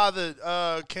yeah, I'm bothered,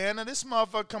 Canna. This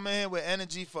motherfucker coming here with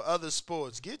energy for other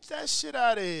sports. Get that shit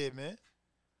out of here, man.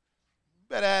 You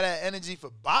better have that energy for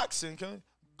boxing.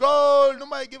 Goal.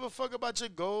 Nobody give a fuck about your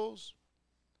goals.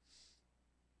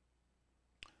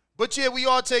 But yeah, we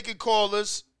are taking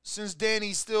callers. Since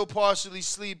Danny's still partially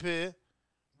asleep here,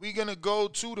 we're going to go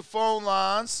to the phone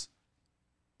lines.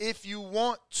 If you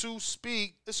want to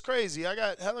speak, it's crazy. I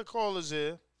got hella callers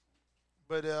here,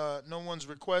 but no one's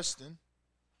requesting.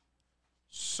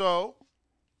 So,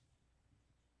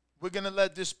 we're going to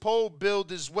let this poll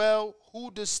build as well.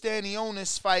 Who does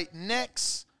Stanionis fight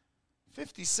next?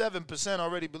 57%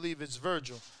 already believe it's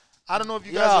Virgil. I don't know if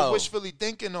you guys are wishfully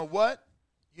thinking or what.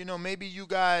 You know, maybe you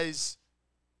guys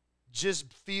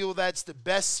just feel that's the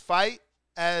best fight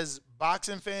as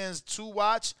boxing fans to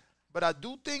watch. But I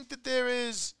do think that there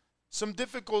is some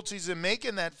difficulties in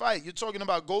making that fight. You're talking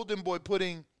about Golden Boy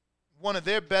putting one of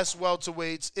their best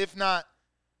welterweights, if not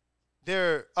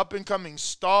their up-and-coming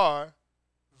star,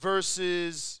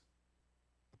 versus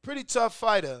a pretty tough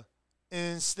fighter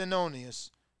in Stenonius.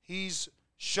 He's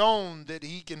shown that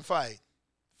he can fight,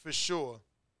 for sure.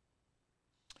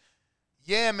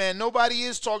 Yeah, man, nobody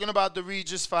is talking about the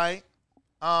Regis fight.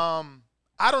 I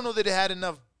don't know that it had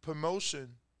enough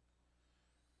promotion.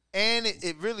 And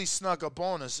it really snuck up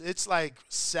on us. It's like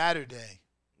Saturday.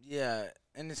 Yeah,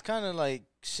 and it's kind of like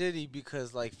shitty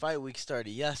because like fight week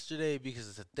started yesterday because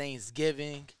it's a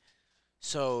Thanksgiving.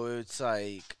 So it's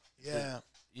like, yeah,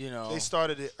 they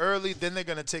started it early. Then they're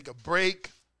going to take a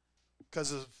break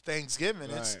because of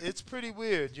Thanksgiving. Right. It's pretty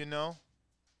weird, you know.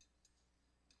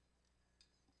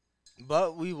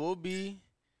 But we will be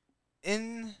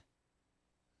in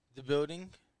the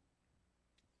building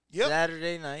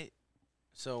Saturday night.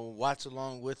 So watch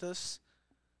along with us.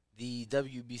 The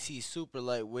WBC Super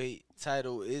Lightweight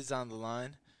title is on the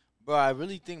line. Bro, I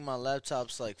really think my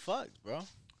laptop's like fucked, bro.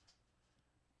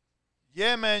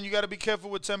 Yeah, man, you got to be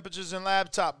careful with temperatures and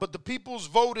laptop. But the people's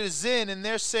vote is in, and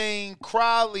they're saying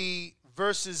Crowley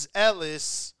versus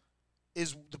Ellis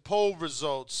is the poll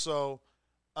results. So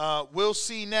we'll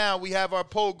see now. We have our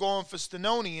poll going for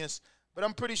Stenonius, but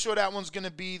I'm pretty sure that one's going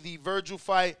to be the Virgil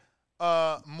fight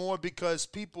more because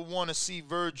people want to see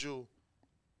Virgil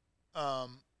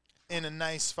in a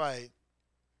nice fight.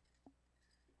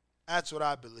 That's what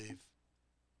I believe.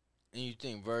 And you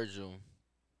think Virgil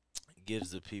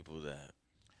gives the people that?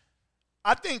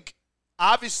 I think,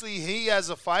 obviously, he as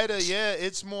a fighter, yeah,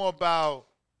 it's more about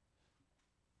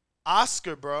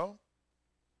Oscar, bro.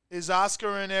 Is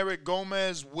Oscar and Eric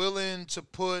Gomez willing to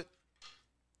put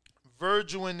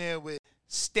Virgil in there with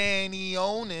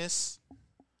Stanionis?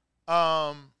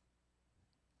 Are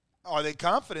they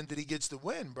confident that he gets the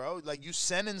win, bro? Like, you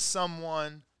sending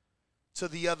someone to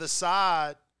the other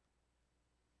side,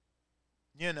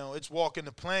 you know, it's walking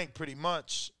the plank pretty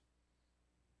much.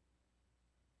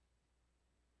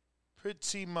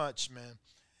 Pretty much, man.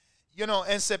 You know,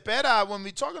 and Cepeda, when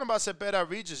we talking about Cepeda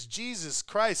Regis, Jesus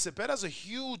Christ, Cepeda's a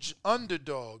huge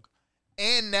underdog.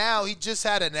 And now he just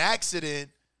had an accident,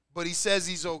 but he says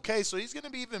he's okay. So he's going to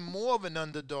be even more of an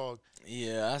underdog.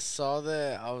 Yeah, I saw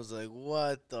that. I was like,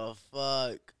 what the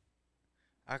fuck?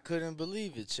 I couldn't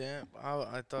believe it, champ.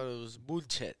 I thought it was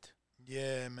bullshit.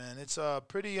 Yeah, man. It's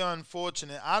pretty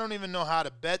unfortunate. I don't even know how to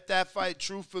bet that fight,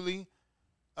 truthfully.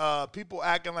 People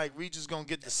acting like Regis going to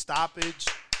get the stoppage.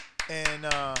 And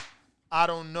I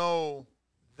don't know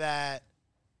that.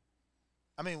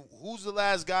 I mean, who's the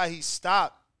last guy he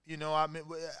stopped? You know, I mean,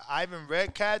 Ivan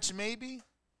Redkach, maybe?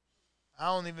 I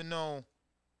don't even know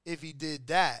if he did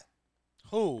that.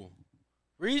 Who?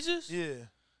 Regis? Yeah.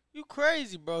 You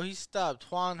crazy, bro. He stopped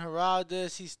Juan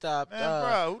Heraldez. He stopped. Man,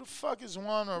 bro, who the fuck is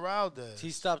Juan Heraldez?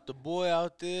 He stopped the boy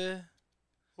out there.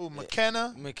 Who,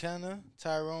 McKenna?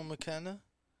 Tyrone McKenna.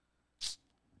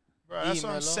 Bro, that's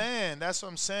what I'm saying. That's what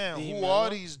I'm saying. Who are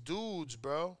these dudes,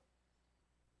 bro?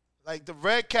 Like, the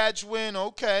Redkach win,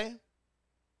 okay.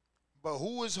 But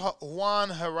who is Juan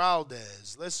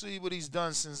Heraldez? Let's see what he's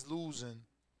done since losing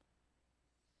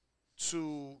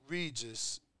to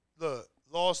Regis. Look,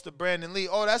 lost to Brandon Lee.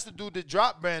 Oh, that's the dude that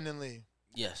dropped Brandon Lee.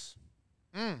 Yes.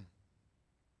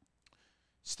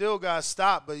 Still got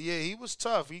stopped, but yeah, he was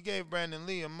tough. He gave Brandon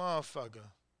Lee a motherfucker.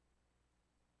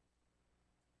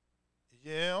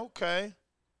 Yeah, okay.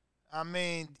 I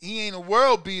mean, he ain't a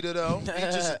world beater, though.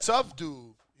 He's just a tough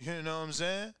dude. You know what I'm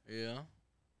saying? Yeah.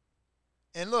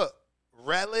 And look,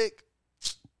 Relic.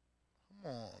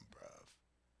 Come on, bruv.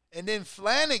 And then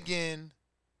Flanagan,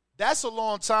 that's a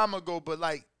long time ago, but,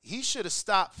 like, he should have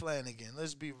stopped Flanagan.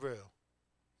 Let's be real.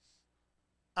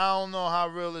 I don't know how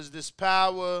real is this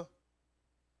power,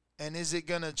 and is it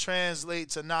going to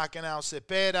translate to knocking out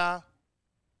Cepeda?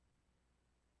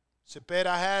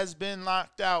 Cepeda has been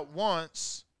knocked out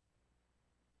once,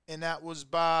 and that was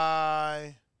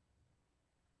by,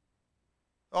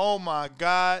 oh my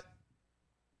God,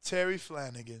 Terry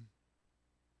Flanagan.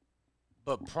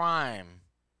 But prime.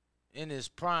 In his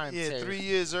prime. Yeah, Terry. 3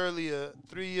 years earlier,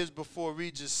 3 years before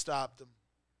Regis stopped him.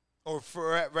 Or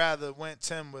rather went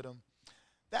 10 with him.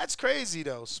 That's crazy,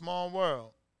 though. Small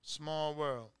world. Small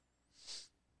world.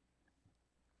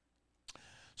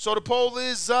 So the poll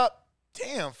is up.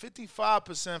 Damn,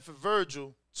 55% for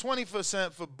Virgil,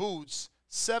 20% for Boots,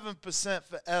 7%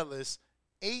 for Ellis,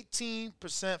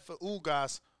 18% for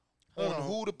Ugas. On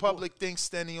who the public thinks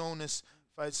Stanionis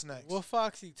fights next. What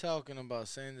Foxy talking about,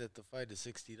 saying that the fight is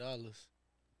 $60?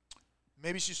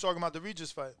 Maybe she's talking about the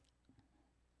Regis fight.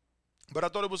 But I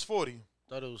thought it was 40.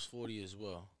 Thought it was 40 as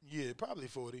well. Yeah, probably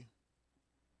 40.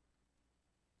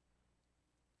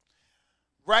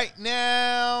 Right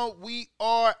now, we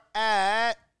are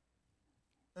at,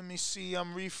 let me see,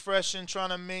 I'm refreshing, trying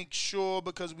to make sure,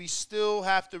 because we still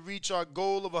have to reach our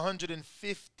goal of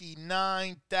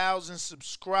 159,000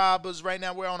 subscribers. Right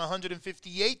now, we're on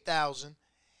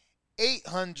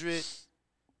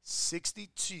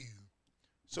 158,862.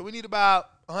 So we need about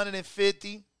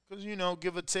 150, because, you know,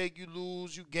 give or take, you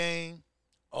lose, you gain.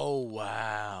 Oh,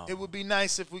 wow. It would be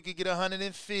nice if we could get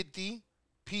 150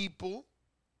 people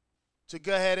to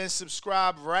go ahead and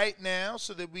subscribe right now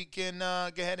so that we can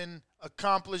go ahead and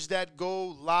accomplish that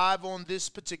goal live on this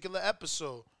particular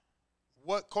episode.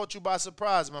 What caught you by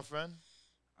surprise, my friend?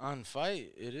 On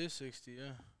fight, it is 60,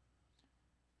 yeah.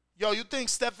 Yo, you think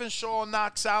Stephen Shaw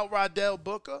knocks out Rydell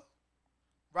Booker?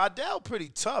 Rydell pretty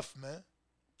tough, man.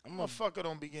 Motherfucker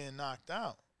don't be getting knocked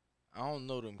out. I don't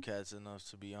know them cats enough,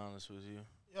 to be honest with you.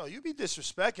 Yo, you be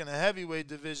disrespecting the heavyweight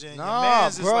division. Nah, your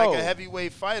man's is like bro. a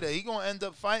heavyweight fighter. He gonna end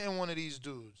up fighting one of these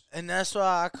dudes. And that's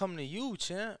why I come to you,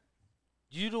 champ.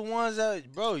 You the ones that,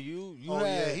 bro, you Oh, had.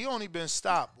 yeah, he only been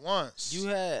stopped once. You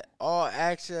had all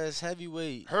access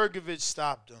heavyweight. Hergovich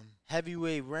stopped him.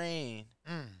 Heavyweight reign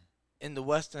in the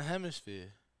Western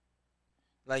Hemisphere.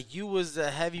 Like, you was the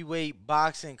heavyweight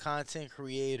boxing content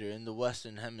creator in the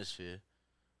Western Hemisphere.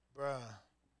 Bruh.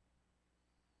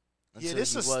 Until Yeah,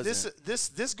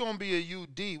 this gonna be a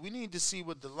UD. We need to see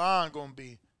what the line gonna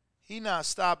be. He not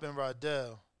stopping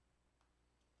Rydell.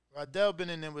 Rydell been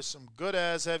in there with some good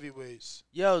ass heavyweights.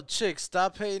 Yo, chick,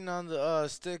 stop hating on the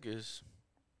stickers.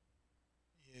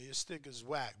 Yeah, your stickers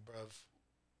whack, bruv.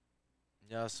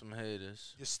 Y'all some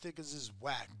haters. Your stickers is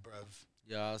whack, bruv.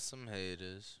 Y'all some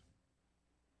haters.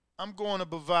 I'm going to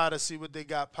Bovada see what they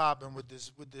got popping with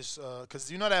this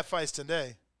cuz you know that fight's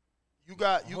today. You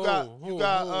got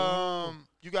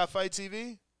Fight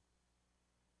TV?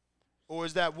 Or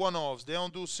is that one-offs? They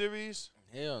don't do series?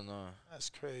 Hell no. That's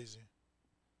crazy.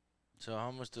 So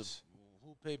how much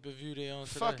who pay-per-view they on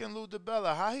today? Fucking Lou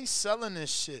DiBella. How he selling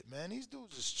this shit, man? These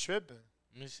dudes is tripping.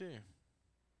 Let me see.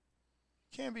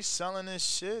 Can't be selling this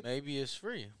shit. Maybe it's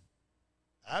free.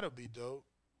 That'll be dope.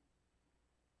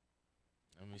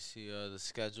 Let me see the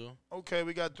schedule. Okay,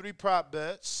 we got 3 prop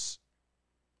bets.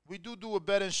 We do a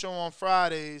betting show on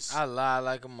Fridays. I lie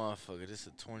like a motherfucker. This is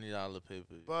a $20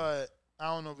 pay-per-view. But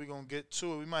I don't know if we're going to get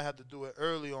to it. We might have to do it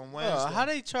early on Wednesday. How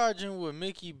they charging with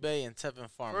Mickey Bay and Tevin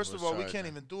Farmer? First of all, we can't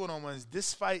even do it on Wednesday.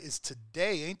 This fight is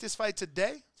today. Ain't this fight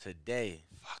today? Today.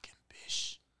 Fucking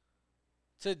bitch.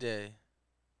 Today.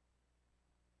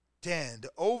 Damn, the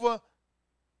over.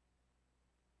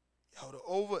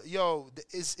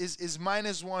 Is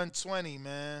minus 120,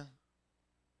 man.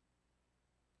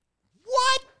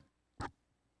 What?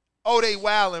 Oh, they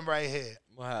wilding right here.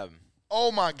 What happened?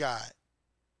 Oh my God.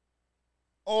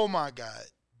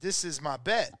 This is my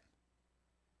bet.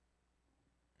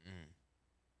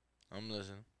 I'm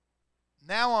listening.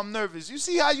 Now I'm nervous. You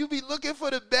see how you be looking for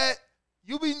the bet?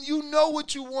 You know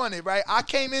what you wanted, right? I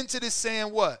came into this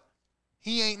saying what?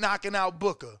 He ain't knocking out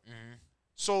Booker. Mm-hmm.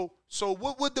 So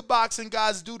what would the boxing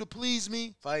guys do to please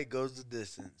me? Fight goes the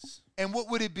distance. And what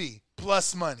would it be?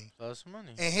 Plus money. Plus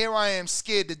money. And here I am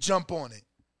scared to jump on it.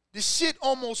 This shit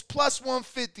almost plus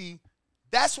 150.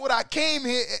 That's what I came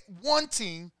here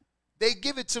wanting. They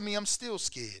give it to me. I'm still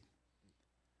scared.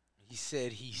 He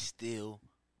said he's still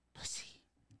pussy.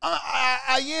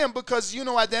 I am because,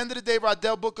 at the end of the day,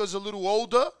 Rydell Booker's a little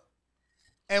older.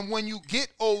 And when you get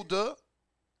older,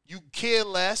 you care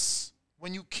less.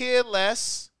 When you care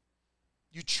less,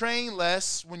 you train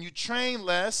less. When you train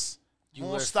less,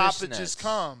 more stoppages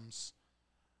comes.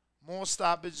 More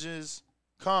stoppages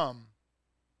come.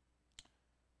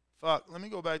 Fuck, let me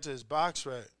go back to this box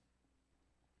rec.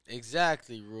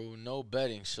 Exactly, Rue. No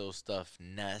betting show stuff,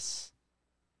 Ness.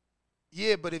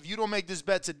 Yeah, but if you don't make this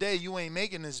bet today, you ain't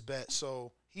making this bet.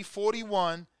 So he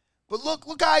 41. But look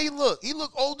how he look. He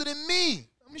look older than me.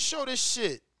 Let me show this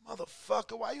shit.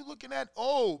 Motherfucker, why you looking that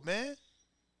old, man?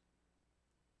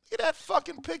 Look at that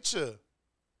fucking picture.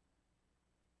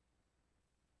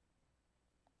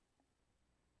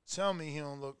 Tell me he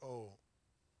don't look old.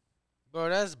 Bro,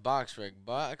 that's BoxRec.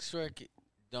 BoxRec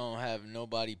don't have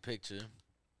nobody picture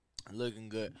looking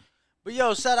good. But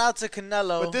yo, shout out to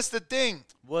Canelo. But this the thing.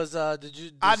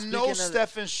 I know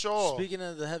Stephen Shaw. Speaking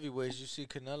of the heavyweights, you see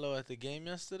Canelo at the game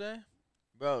yesterday?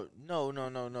 Bro, no.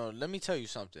 Let me tell you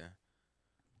something.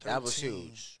 13, that was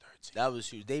huge. 13. That was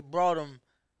huge. They brought him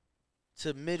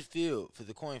to midfield for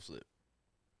the coin flip.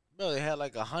 Bro, they had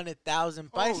like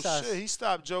 100,000 paisas. Oh, shit. He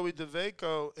stopped Joey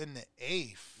DeVaco in the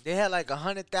 8th. They had like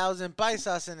 100,000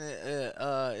 paisas in the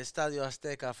Estadio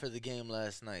Azteca for the game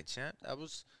last night, champ. That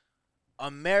was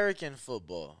American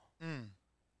football.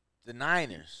 The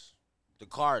Niners, the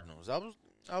Cardinals.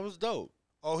 That was dope.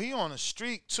 Oh, he on a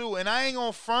streak, too. And I ain't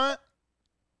gonna front.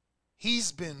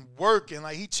 He's been working.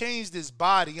 Like, he changed his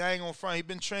body. I ain't gonna front. He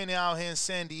been training out here in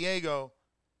San Diego.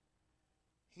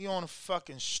 He on a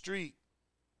fucking streak.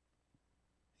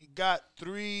 He got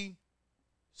 3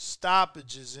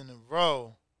 stoppages in a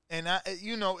row. And,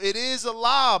 it is a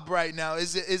lob right now.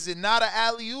 Is it not an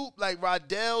alley-oop like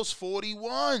Rydell's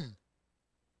 41?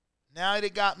 Now they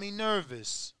got me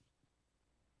nervous.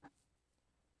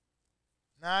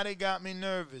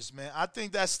 Man. I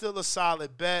think that's still a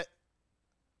solid bet.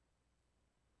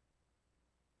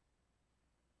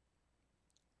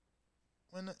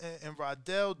 And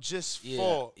Rydell just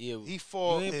fought. Yeah. He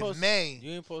fought in May.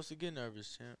 You ain't supposed to get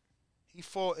nervous, champ. He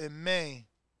fought in May.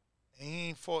 And he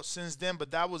ain't fought since then, but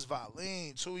that was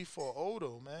Valine, too. He fought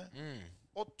Otto, man.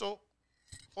 Otto.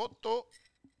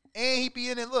 And he be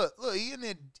in it. Look, he in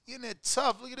there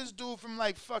tough. Look at this dude from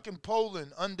like fucking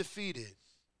Poland, undefeated.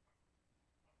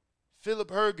 Filip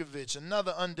Hrgovic,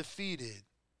 another undefeated.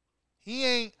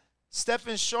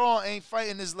 Stephen Shaw ain't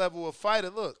fighting this level of fighter.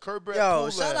 Look, Kurbet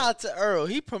Pulev. Shout out to Earl.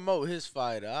 He promote his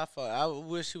fighter. I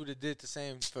wish he would have did the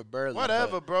same for Burley.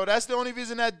 Whatever, bro. That's the only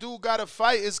reason that dude got to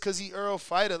fight is because he Earl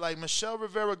fighter. Like, Michelle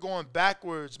Rivera going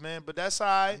backwards, man. But that's all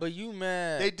right. But you,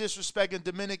 man. They disrespecting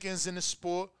Dominicans in the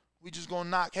sport. We just going to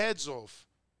knock heads off.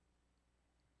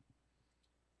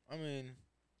 I mean.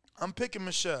 I'm picking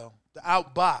Michelle, the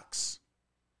outbox,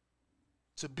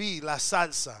 to be La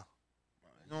Salsa.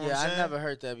 You know I never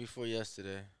heard that before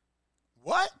yesterday.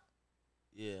 What?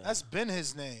 Yeah. That's been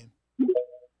his name.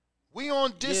 We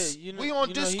on he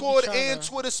Discord be and tryna-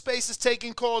 Twitter Spaces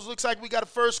taking calls. Looks like we got a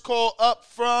first call up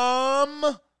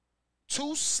from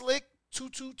Too Slick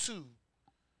 222.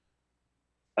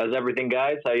 How's everything,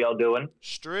 guys? How y'all doing?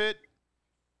 Straight.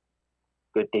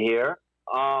 Good to hear.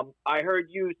 I heard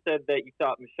you said that you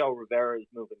thought Michelle Rivera is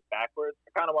moving backwards.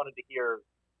 I kind of wanted to hear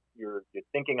your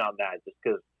thinking on that, just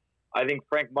because I think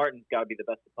Frank Martin's got to be the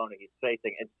best opponent he's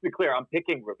facing. And to be clear, I'm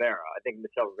picking Rivera. I think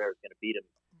Michelle Rivera is going to beat him.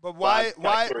 But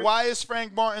why is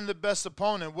Frank Martin the best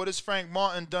opponent? What has Frank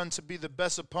Martin done to be the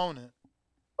best opponent?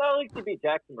 Well, at least he beat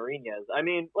Jackson Marinez. I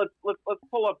mean, let's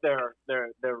pull up their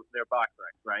box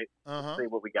recs, right? Let's see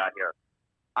what we got here.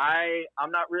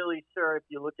 I'm not really sure if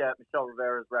you look at Michelle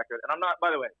Rivera's record, and I'm not.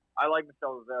 By the way, I like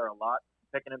Michelle Rivera a lot.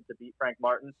 Picking him to beat Frank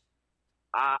Martin.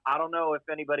 I don't know if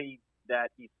anybody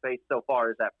that he's faced so far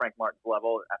is at Frank Martin's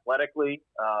level athletically,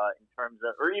 in terms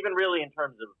of, or even really in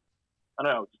terms of, I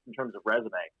don't know, just in terms of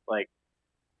resume. Like,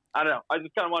 I don't know. I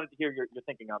just kind of wanted to hear your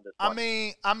thinking on this one.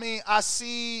 I mean, I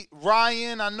see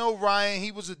Ryan. I know Ryan.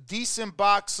 He was a decent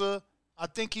boxer. I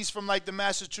think he's from like the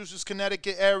Massachusetts,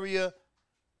 Connecticut area.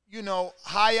 You know,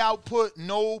 high output,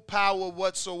 no power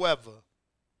whatsoever.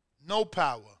 No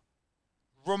power.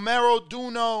 Romero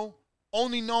Duno,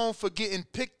 only known for getting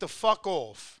picked the fuck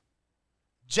off.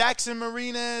 Jackson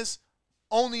Marinez,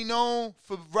 only known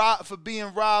for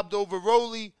being robbed over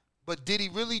Rolly, but did he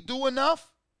really do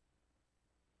enough?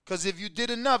 Because if you did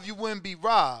enough, you wouldn't be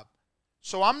robbed.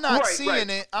 So I'm not seeing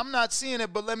it. I'm not seeing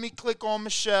it, but let me click on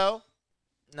Michelle.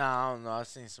 Nah, I don't know. I've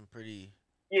seen some pretty.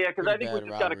 Yeah, because I think we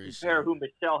just got to compare who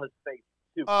Michelle has faced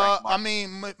to Frank Martin. I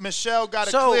mean, Michelle got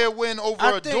a clear win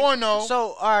over Adorno.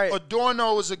 So, all right.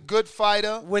 Adorno is a good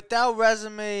fighter. Without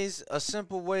resumes, a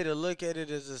simple way to look at it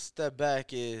as a step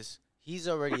back is he's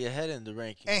already ahead in the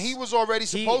rankings. And he was already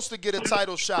supposed to get a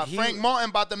title shot. Frank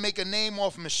Martin about to make a name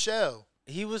off Michelle.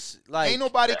 He was like, ain't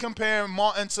nobody comparing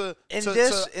Martin to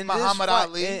Muhammad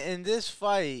Ali. In this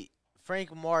fight,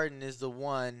 Frank Martin is the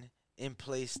one in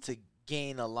place to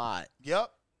gain a lot. Yep.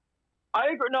 I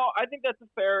agree. No, I think that's a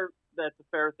fair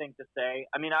thing to say.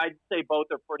 I mean, I'd say both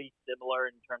are pretty similar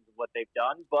in terms of what they've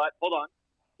done. But hold on,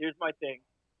 here's my thing.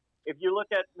 If you look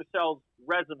at Michelle's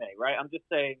resume, right? I'm just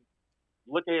saying,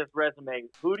 look at his resume.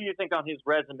 Who do you think on his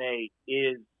resume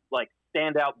is like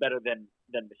stand out better than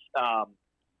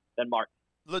Martin?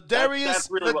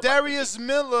 Ladarius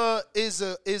Miller is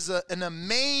an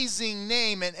amazing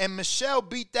name, and Michelle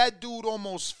beat that dude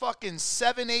almost fucking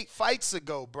 7-8 fights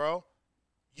ago, bro.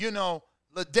 You know,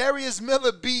 Ladarius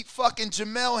Miller beat fucking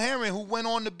Jamel Herring, who went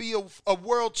on to be a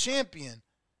world champion.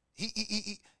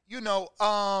 He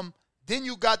then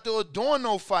you got the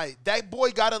Adorno fight. That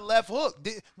boy got a left hook.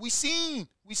 We seen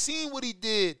what he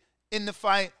did in the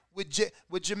fight with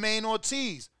Jermaine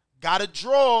Ortiz. Got a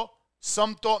draw.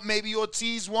 Some thought maybe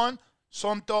Ortiz won.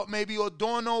 Some thought maybe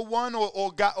Adorno won,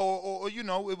 or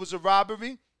it was a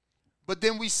robbery. But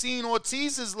then we seen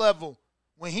Ortiz's level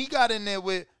when he got in there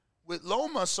with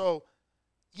Loma. So,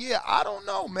 yeah, I don't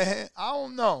know, man. I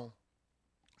don't know.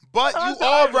 But you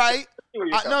are right.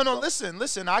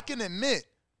 Listen. I can admit,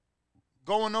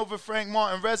 going over Frank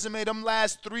Martin's resume, them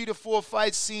last 3 to 4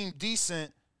 fights seem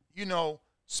decent, you know,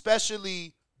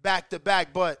 especially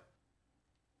back-to-back. But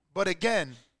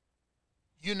again,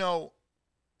 you know,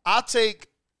 I'll take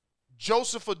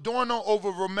Joseph Adorno over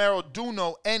Romero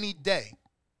Duno any day.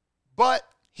 But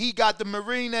he got the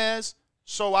Marinez,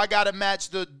 so I got to match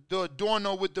the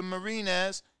Adorno with the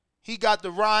Marinez. He got the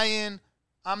Ryan.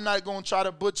 I'm not going to try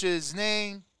to butcher his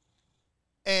name.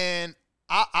 And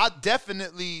I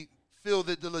definitely feel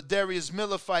that the Ladarius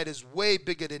Miller fight is way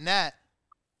bigger than that.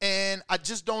 And I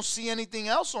just don't see anything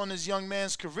else on this young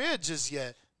man's career just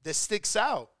yet that sticks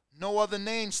out. No other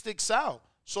name sticks out.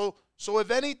 So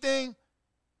if anything,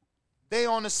 they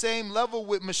on the same level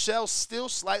with Michelle still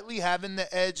slightly having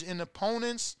the edge in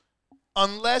opponents,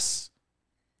 unless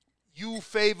you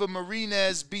favor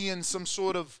Marinez being some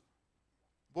sort of,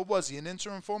 what was he, an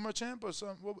interim former champ or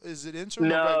something? Is it interim?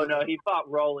 No, he fought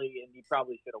Rolly, and he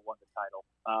probably should have won the title,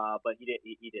 but he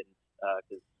didn't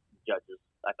because judges,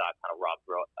 I thought, kind of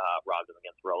robbed him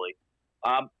against Rolly.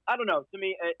 I don't know. To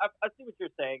me, I see what you're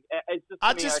saying. It's just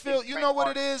I just feel, you know what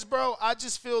it is, bro? I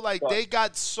just feel like they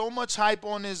got so much hype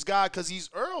on this guy because he's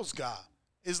Earl's guy.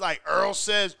 It's like Earl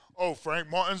says, oh, Frank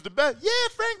Martin's the best. Yeah,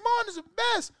 Frank Martin's the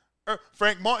best.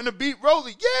 Frank Martin to beat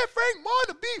Rolly. Yeah, Frank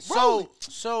Martin to beat Rolly.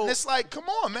 So and it's like, come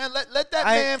on, man. Let that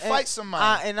man fight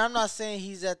somebody. And I'm not saying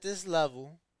he's at this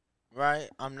level, right?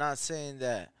 I'm not saying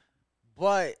that.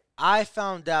 But I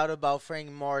found out about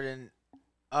Frank Martin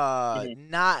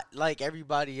not like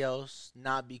everybody else,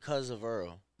 not because of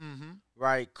Earl. Mm-hmm.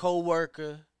 Right?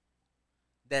 Co-worker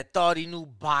that thought he knew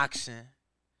boxing.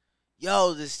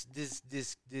 yo,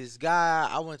 this guy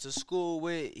I went to school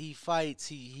with, he fights,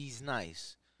 he's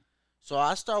nice. So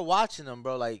I start watching him,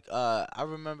 bro. Like, I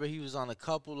remember he was on a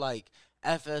couple like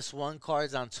FS1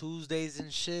 cards on Tuesdays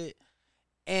and shit.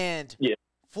 And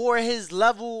for his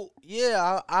level,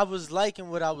 I was liking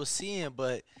what I was seeing,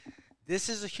 but this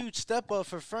is a huge step up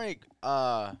for Frank.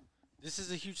 And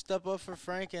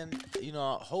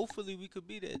hopefully we could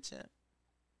be there, champ.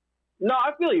 No,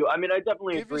 I feel you. I mean, I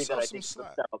definitely agree that I think it's a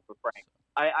step up for Frank.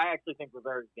 I actually think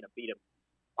Rivera's going to beat him.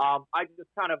 I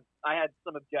had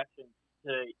some objections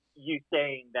to you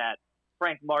saying that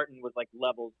Frank Martin was like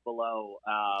levels below,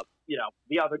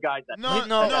 the other guys that.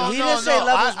 No, he didn't say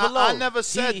levels below. I never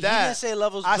said that. He didn't say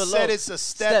levels below. I said it's a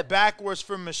step backwards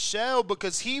for Michel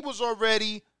because he was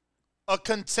already a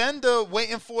contender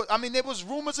waiting for. I mean, there was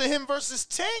rumors of him versus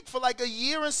Tank for like a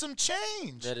year and some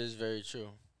change. That is very true.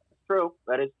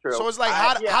 That is true. So it's like,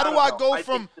 how do I go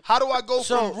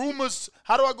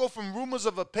from rumors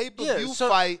of a pay-per-view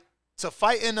fight to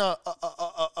fighting a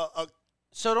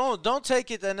So don't take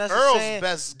it that Earl's necessarily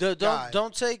best guy.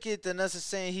 Don't take it that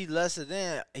necessarily he lesser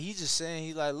than. He's just saying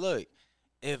he like, look,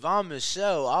 if I'm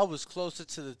Michelle, I was closer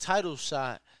to the title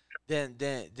shot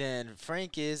than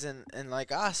Frank is, and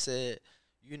like I said,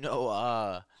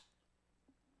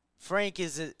 Frank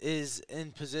is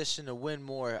in position to win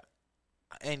more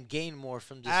and gain more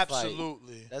from this fight.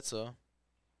 Absolutely. That's all.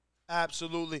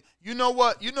 Absolutely. You know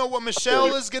what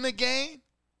Michelle is gonna gain?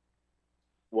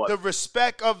 What? The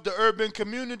respect of the urban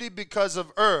community because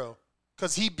of Earl.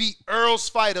 Because he beat Earl's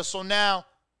fighter. So now,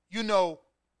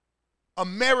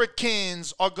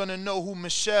 Americans are going to know who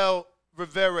Michelle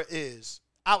Rivera is.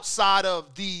 Outside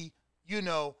of the,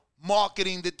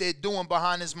 marketing that they're doing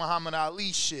behind this Muhammad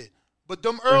Ali shit. But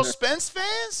them Earl Spence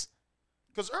fans?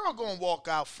 Because Earl going to walk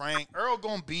out Frank. Earl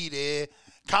going to be there.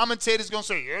 Commentators going to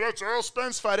say, yeah, that's Earl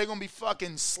Spence fight. They're going to be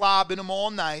fucking slobbing him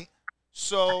all night.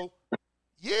 So...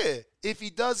 yeah, if he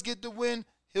does get the win,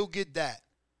 he'll get that.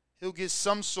 He'll get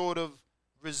some sort of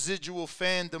residual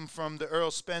fandom from the Earl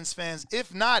Spence fans.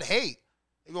 If not hate,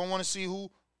 they're going to want to see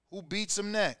who beats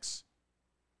him next.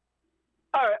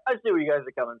 All right, I see where you guys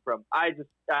are coming from. I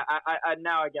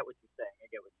now I get what you're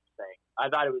saying. I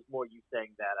thought it was more you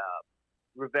saying that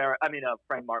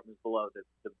Frank Martin was below the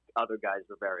other guys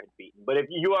Rivera had beaten. But if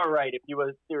you are right, if he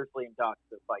was seriously in talks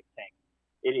to fight Tank,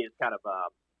 it is kind of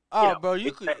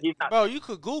you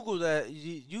could Google that.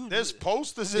 There's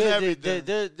posters and everything.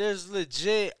 There's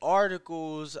legit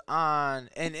articles and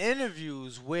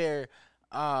interviews where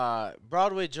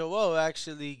Broadway Joel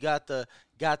actually got the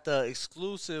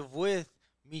exclusive with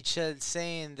Michel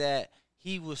saying that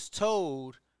he was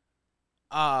told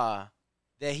that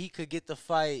he could get the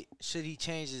fight should he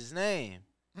change his name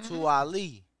to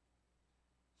Ali.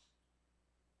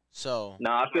 So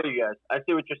no, I feel you guys. I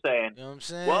see what you're saying. You know what I'm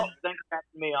saying? Well, thanks for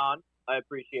having me on. I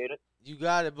appreciate it. You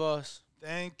got it, boss.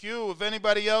 Thank you. If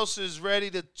anybody else is ready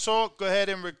to talk, go ahead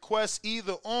and request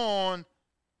either on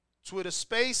Twitter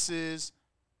Spaces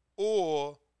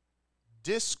or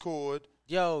Discord.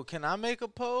 Yo, can I make a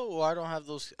poll? Or I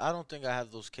don't think I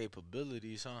have those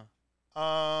capabilities, huh?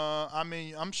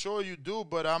 I'm sure you do,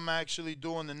 but I'm actually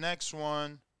doing the next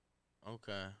one.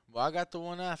 Okay. Well, I got the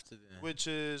one after then. Which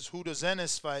is who does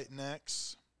Ennis fight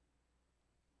next?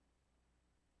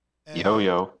 And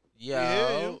Yo.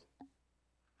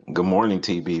 Good morning,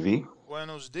 TBV.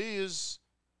 Buenos dias.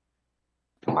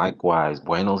 Likewise,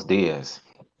 buenos dias.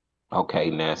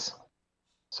 Okay, Ness.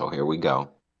 So here we go.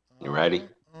 You ready?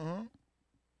 Mm-hmm.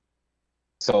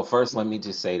 So first, let me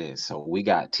just say this. So we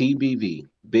got TBV,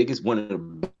 one of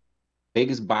the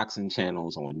biggest boxing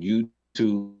channels on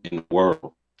YouTube in the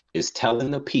world, is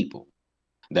telling the people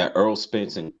that Earl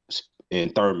Spence and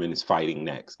Thurman is fighting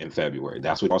next in February.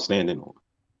 That's what y'all standing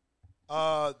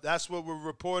on. That's what we're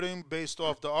reporting based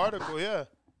off the article, yeah.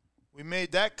 We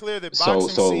made that clear that Boxing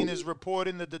Scene is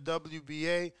reporting that the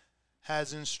WBA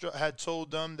had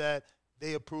told them that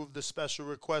they approved the special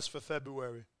request for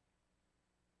February.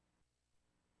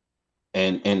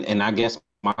 And I guess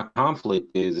my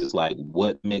conflict is like,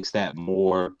 what makes that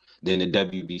more than the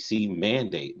WBC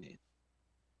mandating it?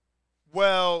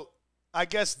 Well, I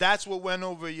guess that's what went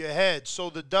over your head. So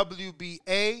the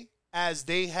WBA, as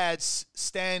they had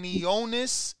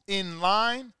Stanionis in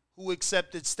line, who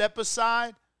accepted step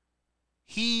aside,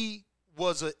 he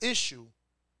was an issue.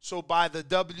 So by the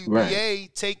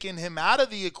WBA taking him out of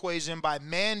the equation by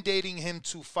mandating him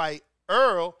to fight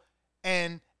Earl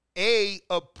and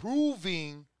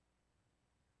approving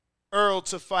Earl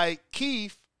to fight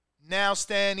Keith, now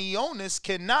Stanionis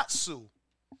cannot sue.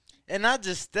 And not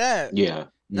just that. Yeah.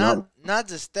 Not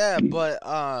just that, but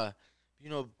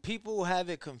people have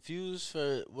it confused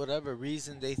for whatever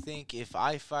reason. They think if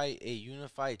I fight a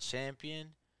unified champion,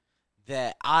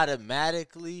 that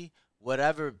automatically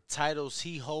whatever titles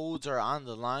he holds are on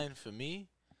the line for me.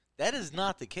 That is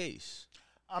not the case.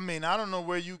 I mean, I don't know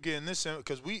where you getting this in,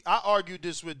 because I argued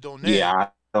this with Donaire. Yeah,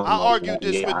 I argued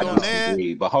this with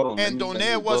Donaire, but hold on, and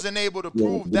Donaire wasn't able to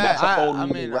prove that.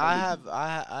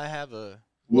 I have a.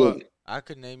 Look, I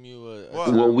could name you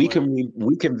a. Well, we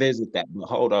can visit that, but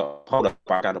hold up.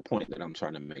 I got a point that I'm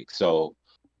trying to make. So,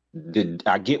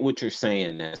 I get what you're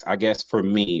saying. I guess for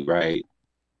me, right,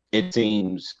 it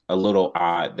seems a little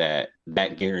odd that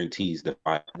guarantees the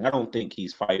fight. I don't think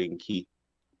he's fighting Keith.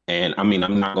 And I mean,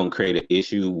 I'm not going to create an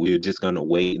issue. We're just going to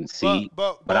wait and see.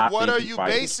 But what are you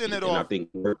basing it off?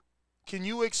 Can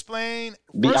you explain?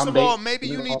 First of all, maybe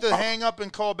you need to hang up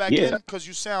and call back in, because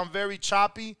you sound very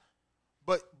choppy.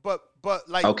 But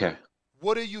like, okay,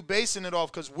 what are you basing it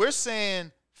off? Because we're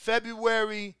saying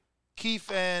February, Keith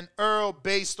and Earl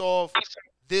based off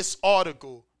this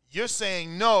article. You're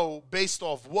saying no based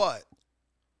off what?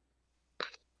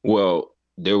 Well,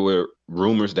 there were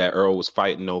rumors that Earl was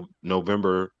fighting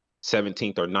November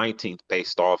 17th or 19th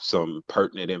based off some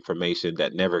pertinent information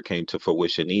that never came to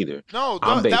fruition either. No,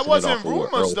 that wasn't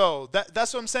rumors, though.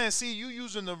 That's what I'm saying. See, you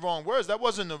using the wrong words. That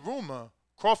wasn't a rumor.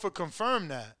 Crawford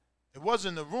confirmed that. It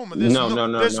wasn't a rumor.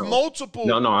 There's multiple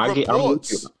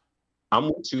reports. I'm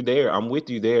with you there. I'm with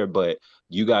you there. But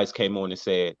you guys came on and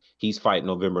said he's fighting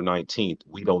November 19th.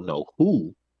 We don't know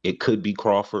who. It could be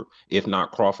Crawford. If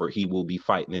not Crawford, he will be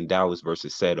fighting in Dallas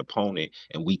versus said opponent,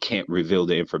 and we can't reveal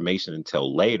the information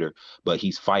until later. But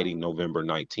he's fighting November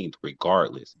 19th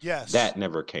regardless. Yes. That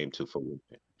never came to fruition.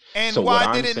 And so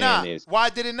why did it not? Why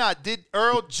did it not? Did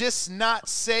Earl just not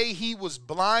say he was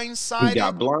blindsided? He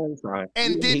got blindsided.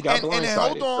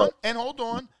 And hold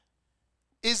on.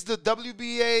 Is the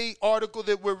WBA article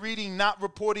that we're reading not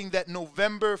reporting that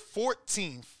November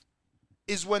 14th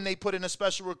is when they put in a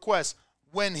special request,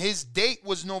 when his date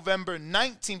was November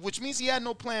 19th, which means he had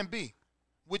no plan B,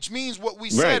 which means what we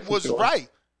said was right,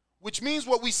 which means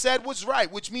what we said was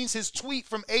right, which means his tweet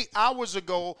from 8 hours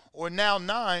ago, or now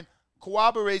 9,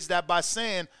 corroborates that by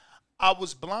saying, I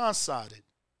was blindsided.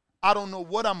 I don't know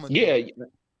what I'm going to do.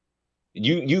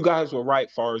 You guys were right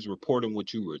as far as reporting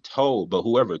what you were told, but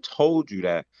whoever told you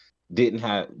that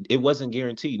it wasn't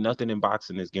guaranteed. Nothing in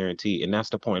boxing is guaranteed. And that's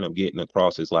the point I'm getting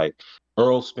across, is like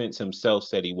Earl Spence himself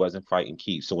said he wasn't fighting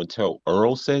Keith. So until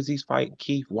Earl says he's fighting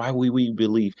Keith, why would we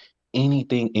believe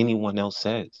anything anyone else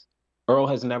says? Earl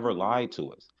has never lied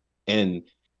to us. And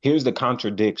here's the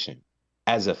contradiction.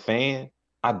 As a fan,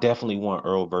 I definitely want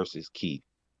Earl versus Keith.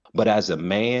 But as a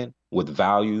man with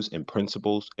values and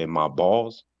principles in my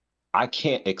balls, I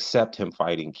can't accept him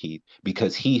fighting Keith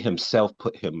because he himself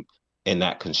put him in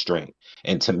that constraint.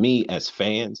 And to me, as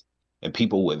fans and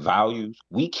people with values,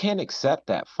 we can't accept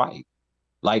that fight.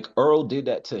 Like Earl did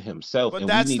that to himself, but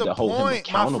and we need to hold him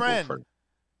accountable for it.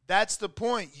 That's the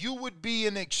point. You would be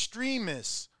an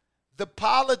extremist. The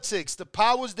politics, the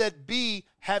powers that be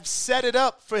have set it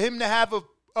up for him to have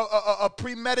a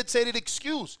premeditated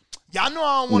excuse. Y'all know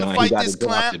I don't want to fight this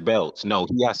clown. The belts. No,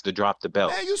 he has to drop the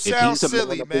belt. Man, you sound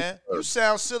silly, man. You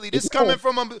sound silly. This coming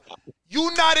from him.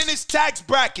 You not in his tax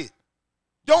bracket.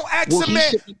 Don't ask a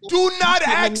man. Do not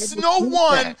ask no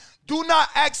one. Do not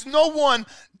ask no one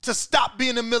to stop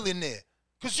being a millionaire,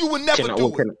 because you would never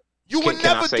do it. You would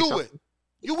never do it.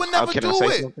 You would never do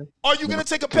it. Are you gonna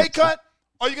take a pay cut?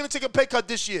 Are you gonna take a pay cut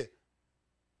this year?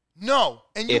 No,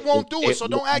 and you won't do it. So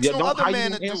don't ask no other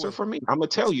man to do it. For me, I'm gonna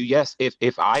tell you, yes.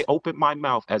 If I open my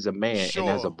mouth as a man and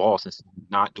as a boss and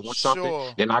not doing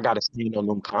something, then I gotta stand on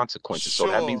them consequences. So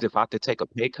that means if I have to take a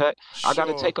pay cut, I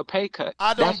gotta take a pay cut.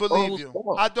 I don't believe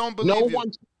you. I don't believe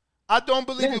you. I don't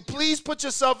believe you. Please put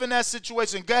yourself in that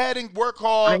situation. Go ahead and work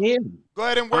hard. I am. Go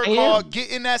ahead and work hard.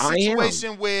 Get in that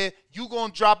situation where you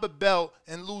gonna drop a belt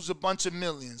and lose a bunch of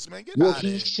millions, man. Get out of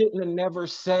here. He shouldn't have never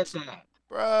said that.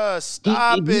 Bruh,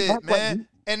 stop it, man.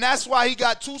 And that's why he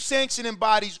got 2 sanctioning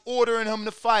bodies ordering him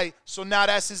to fight. So now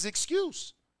that's his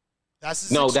excuse. That's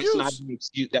his excuse. That's not an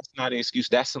excuse. That's not an excuse.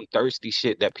 That's some thirsty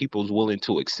shit that people's willing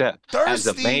to accept. Thirsty? As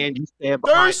a man, you stand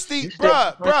behind. Thirsty,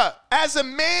 bruh. As a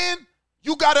man,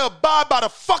 you got to abide by the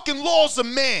fucking laws of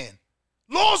man.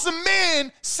 Laws of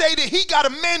man say that he got a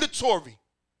mandatory.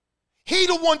 He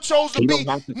the one chose to be.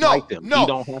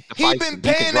 No. He been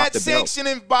paying that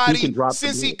sanctioning body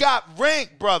since he got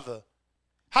ranked, brother.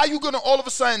 How you gonna all of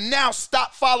a sudden now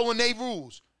stop following their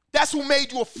rules? That's who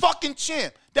made you a fucking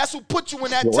champ. That's who put you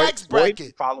in that tax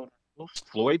bracket.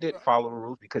 Floyd didn't follow the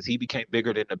rules because he became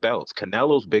bigger than the belts.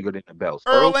 Canelo's bigger than the belts.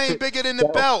 Earl ain't bigger than the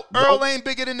belt. Earl ain't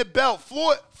bigger than the belt.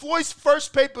 Floyd's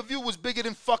first pay-per-view was bigger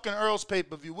than fucking Earl's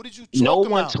pay-per-view. What did you talking about? No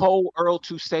one told Earl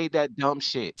to say that dumb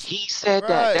shit. He said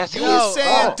that. That's you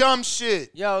saying dumb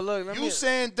shit. Yo, look,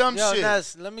 saying dumb shit.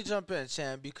 Ness, let me jump in,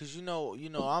 champ, because you know,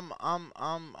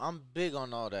 I'm big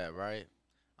on all that, right?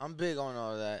 I'm big on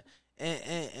all that.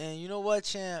 And you know what,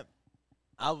 champ?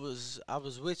 I was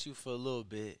with you for a little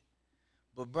bit.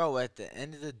 But, bro, at the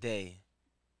end of the day,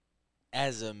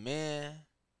 as a man,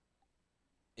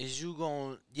 is you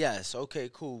going, yes, okay,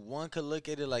 cool. One could look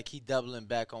at it like he doubling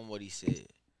back on what he said.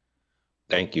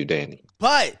 Thank you, Danny.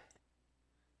 But,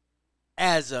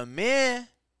 as a man,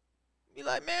 be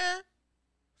like, man,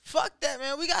 fuck that,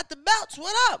 man. We got the belts.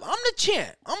 What up? I'm the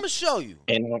champ. I'm going to show you.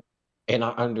 And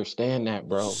I understand that,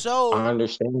 bro. So I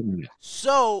understand that.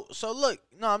 So look,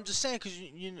 no, I'm just saying because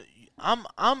you know,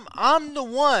 I'm the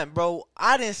one, bro.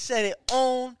 I didn't set it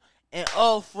on and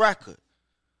off record.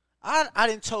 I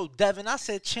didn't told Devin. I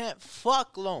said, champ,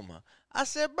 fuck Loma. I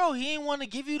said, bro, he ain't want to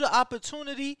give you the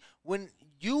opportunity when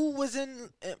you was in.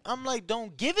 I'm like,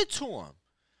 don't give it to him.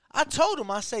 I told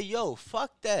him, I said, yo,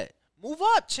 fuck that. Move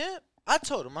up, champ. I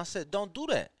told him, I said, don't do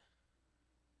that.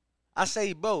 I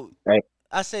say, bro. Hey.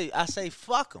 I say,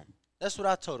 fuck him. That's what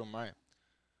I told him, right?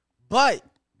 But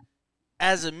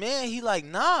as a man, he like,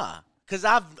 nah. Because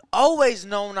I've always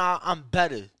known I'm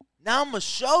better. Now I'm going to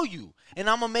show you. And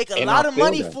I'm going to make a lot of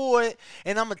money for it.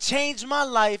 And I'm going to change my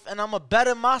life. And I'm going to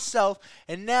better myself.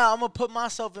 And now I'm going to put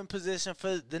myself in position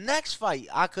for the next fight.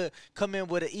 I could come in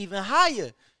with an even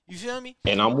higher. You feel me?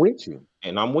 And I'm with you.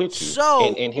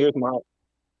 So, and here's my...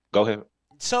 Go ahead.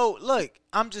 So, look,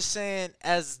 I'm just saying,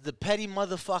 as the petty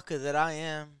motherfucker that I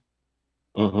am,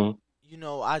 you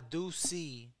know, I do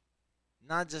see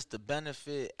not just the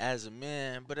benefit as a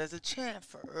man, but as a champ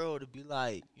for Earl to be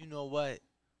like, you know what?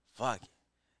 Fuck it.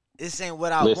 This ain't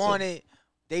what I wanted.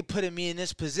 They putting me in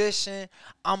this position.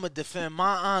 I'm going to defend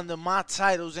my honor, my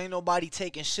titles. Ain't nobody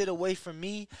taking shit away from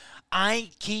me. I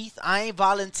ain't Keith. I ain't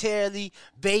voluntarily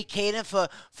vacating for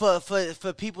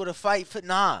people to fight for.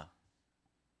 Nah.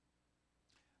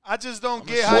 I just don't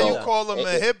get how you call him a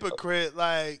hypocrite,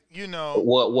 like, you know.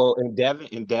 Well, in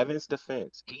Devin's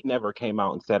defense, he never came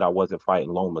out and said I wasn't fighting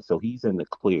Loma, so he's in the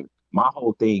clear. My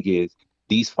whole thing is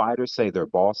these fighters say they're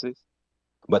bosses,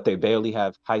 but they barely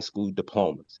have high school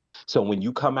diplomas. So when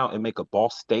you come out and make a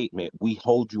boss statement, we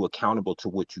hold you accountable to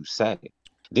what you say.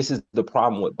 This is the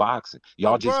problem with boxing.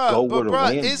 Y'all just go where the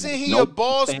wind. Isn't he a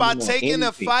boss by taking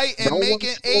a fight and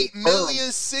making $8 million,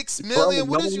 $6 million?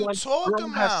 What is you talking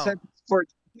about?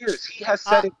 Years. He has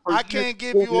said it for I can't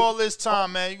give you all this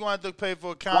time, man. You're going to have to pay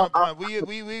for a counterpunch.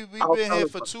 We've been here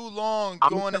for too long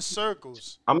going in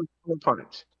circles. I'm a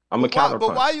counterpunch.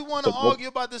 But why you want to argue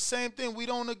about the same thing? We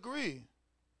don't agree.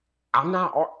 I'm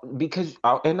not, because,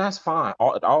 and that's fine.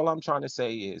 All I'm trying to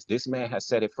say is this man has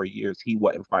said it for years. He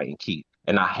wasn't fighting Keith.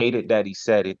 And I hated that he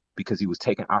said it because he was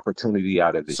taking opportunity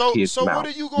out of his kid's mouth. So what are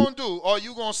you going to do? Are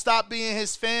you going to stop being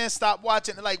his fan, stop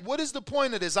watching? Like, what is the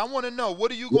point of this? I want to know.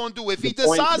 What are you going to do? If he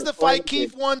decides to fight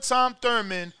Keith One-Time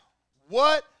Thurman,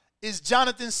 what is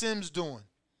Jonathan Sims doing?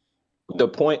 The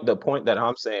point that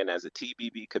I'm saying as a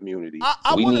TBV community,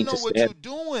 I want to know what you're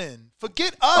doing.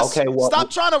 Forget us. Okay, Stop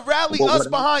trying to rally us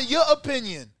behind your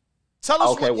opinion. Tell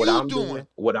us what you're doing.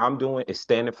 What I'm doing is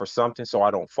standing for something so I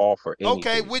don't fall for anything.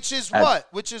 Okay, which is what?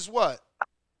 Which is what?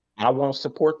 I won't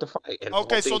support the fight.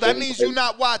 Okay, so that means you're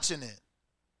not watching it.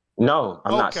 No,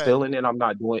 I'm not stealing it. I'm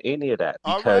not doing any of that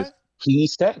because he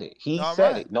said it. He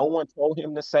said it. No one told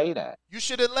him to say that. You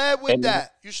should have led with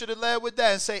that. You should have led with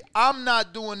that and say, I'm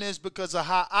not doing this because of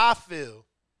how I feel.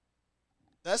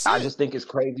 That's it. I just think it's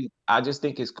crazy. I just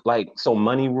think it's like, so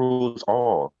money rules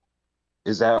all.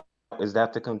 Is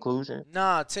that the conclusion?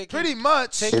 Nah, pretty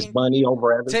much. Is money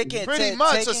over everything? Pretty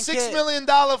much. A $6 million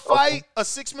fight, a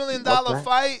 $6 million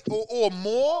fight or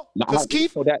more. Because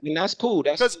Keith, that's cool.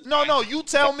 No. You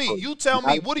tell me. You tell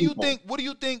me. What do you think? What do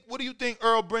you think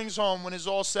Earl brings home when it's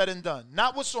all said and done?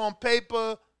 Not what's on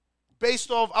paper.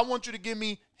 Based off, I want you to give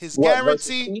me his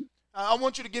guarantee. I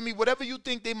want you to give me whatever you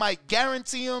think they might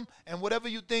guarantee him and whatever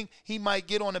you think he might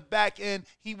get on the back end.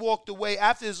 He walked away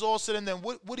after it's all said and done.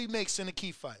 What he makes in a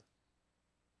Keith fight?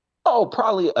 Oh,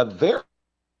 probably a very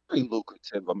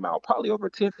lucrative amount. Probably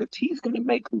over 10-15. He's going to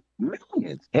make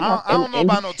millions. I don't know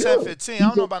about no 10-15. I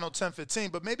don't know about no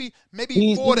 10-15, but maybe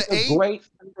 4 to 8.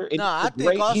 I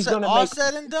think all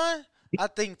said and done, I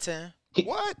think 10.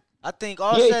 What? I think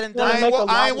all said and done.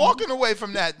 I ain't walking away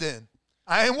from that then.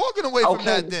 I ain't walking away from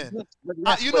that then.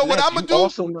 You know what I'm going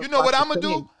to do? You know what I'm going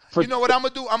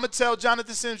to do? I'm going to tell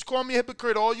Jonathan Sims, call me a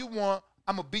hypocrite all you want.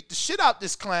 I'm going to beat the shit out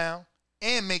this clown.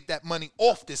 and make that money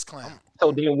off this clown.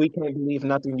 So then we can't believe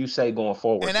nothing you say going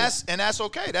forward. And that's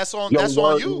okay. That's on Your that's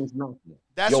word on you. Means nothing.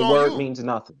 That's Your on word you. means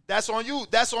nothing. That's on you.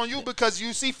 That's on you because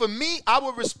you see, for me, I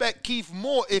would respect Keith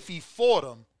more if he fought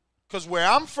him. Because where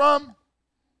I'm from,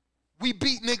 we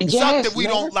beat niggas up that we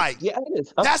don't like. Yes.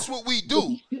 That's what we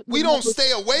do. We don't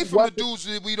stay away from the dudes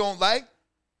that we don't like.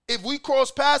 If we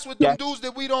cross paths with them dudes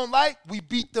that we don't like, we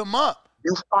beat them up.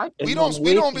 We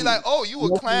don't be like, oh, you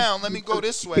a clown, let me go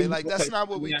this way. Like, that's not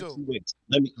what we do.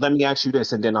 Let me ask you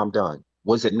this, and then I'm done.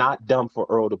 Was it not dumb for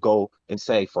Earl to go and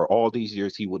say for all these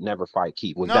years he would never fight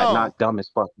Keith? Was that not dumb as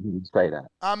fuck for him to say that?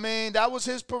 I mean, that was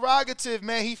his prerogative,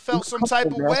 man. He felt some type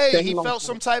of way. He felt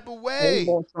some type of way.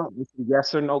 It's a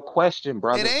yes or no question,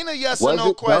 brother. It ain't a yes or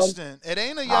no question. It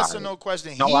ain't a yes or no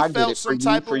question. No, he felt some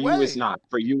type of way. For you, it's not.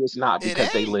 For you, it's not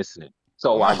because they listening.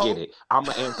 So I get it. I'm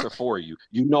going to answer for you.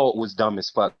 You know it was dumb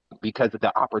as fuck because of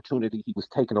the opportunity he was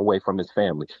taken away from his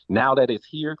family. Now that it's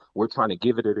here, we're trying to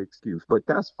give it an excuse, but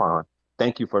that's fine.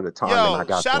 Thank you for the time.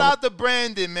 Yo, shout out to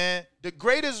Brandon, man. The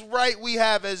greatest right we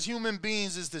have as human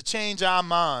beings is to change our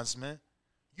minds, man.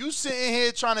 You sitting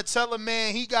here trying to tell a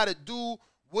man he got to do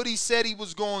what he said he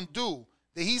was going to do,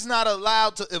 that he's not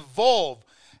allowed to evolve.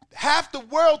 Half the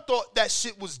world thought that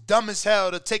shit was dumb as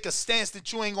hell to take a stance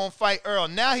that you ain't gonna fight Earl.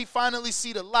 Now he finally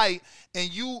see the light, and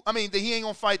that he ain't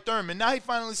gonna fight Thurman. Now he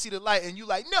finally see the light, and you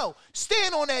like, no,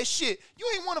 stand on that shit. You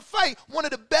ain't want to fight one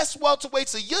of the best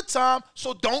welterweights of your time,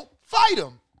 so don't fight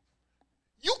him.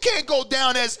 You can't go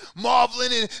down as Marvin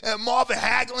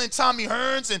Hagler and Tommy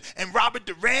Hearns and Robert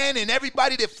Duran and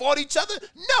everybody that fought each other.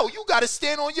 No, you got to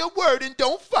stand on your word and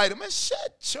don't fight him. And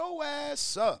shut your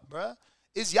ass up, bruh.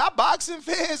 Is y'all boxing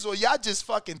fans or y'all just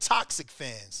fucking toxic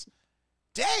fans?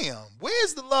 Damn,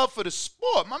 where's the love for the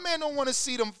sport? My man don't want to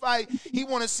see them fight. He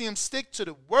want to see them stick to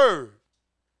the word.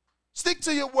 Stick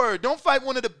to your word. Don't fight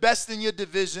one of the best in your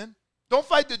division. Don't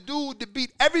fight the dude that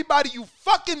beat everybody you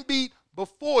fucking beat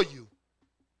before you.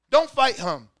 Don't fight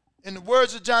him. In the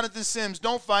words of Jonathan Sims,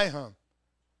 don't fight him.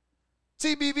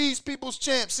 TBV's People's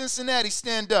Champ, Cincinnati,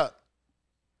 stand up.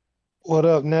 What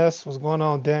up, Ness? What's going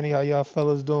on, Danny? How y'all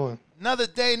fellas doing? Another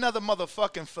day, another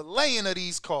motherfucking filleting of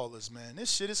these callers, man. This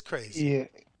shit is crazy. Yeah.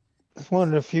 It's one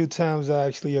of the few times I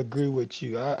actually agree with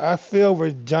you. I feel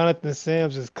where Jonathan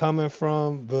Sims is coming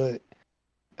from, but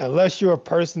unless you're a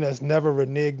person that's never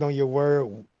reneged on your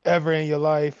word ever in your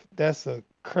life, that's a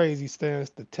crazy stance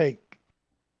to take.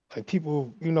 Like,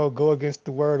 people, go against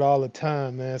the word all the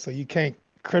time, man. So you can't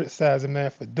criticize a man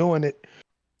for doing it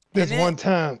one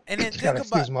time. And then think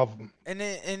about, and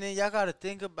then y'all gotta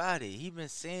think about it. He been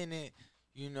saying it,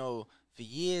 for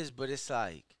years, but it's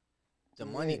like the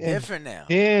money different now.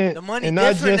 Yeah, the money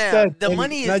different now. The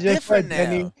money is different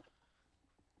now.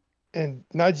 And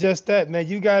not just that, man.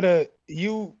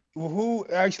 Who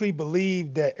actually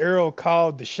believed that Errol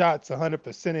called the shots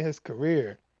 100% of his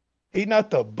career? He's not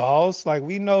the boss. Like,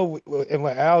 we know, and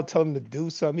when Al told him to do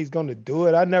something, he's going to do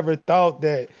it. I never thought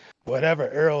that whatever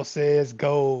Errol says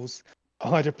goes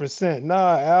 100%.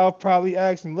 Nah, Al probably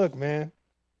asked him, look, man,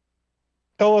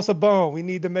 throw us a bone. We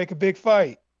need to make a big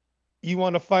fight. You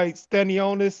want to fight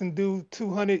Stanionis and do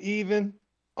 200 even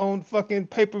on fucking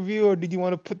pay-per-view, or did you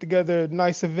want to put together a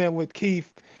nice event with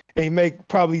Keith and make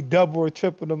probably double or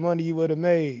triple the money you would have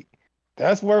made?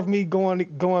 That's worth me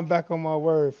going back on my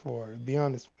word for, to be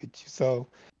honest with you. So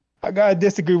I gotta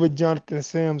disagree with Jonathan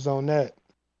Sims on that.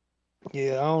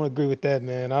 Yeah, I don't agree with that,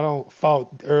 man. I don't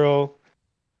fault Earl.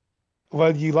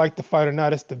 Whether you like the fight or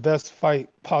not, it's the best fight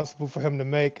possible for him to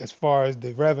make as far as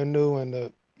the revenue and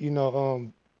the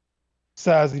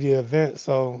size of the event.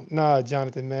 So nah,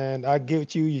 Jonathan, man, I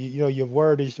get you. Your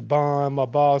word is your bond. My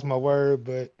ball's my word,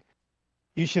 but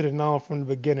you should have known from the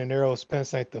beginning Errol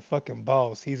Spence ain't the fucking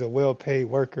boss. He's a well-paid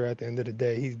worker at the end of the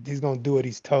day. He's going to do what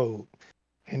he's told.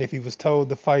 And if he was told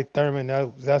to fight Thurman,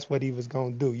 that's what he was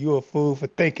going to do. You a fool for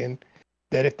thinking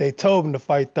that if they told him to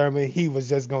fight Thurman, he was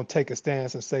just going to take a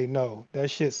stance and say no.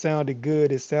 That shit sounded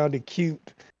good. It sounded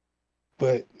cute.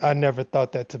 But I never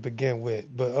thought that to begin with.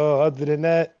 But other than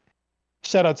that,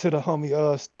 shout out to the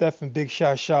homie Stephen Big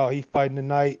Shot Shaw. He fighting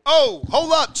tonight. Oh,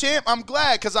 hold up, champ. I'm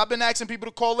glad because I've been asking people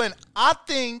to call in. I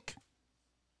think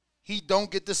he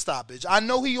don't get the stoppage. I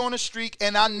know he on a streak,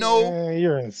 and I know. Man,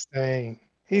 you're insane.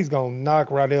 He's going to knock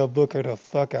Radell Booker the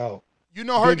fuck out.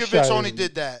 Hergovich only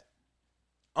did that.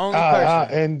 Only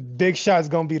person. And Big Shot's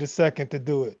going to be the second to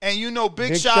do it. And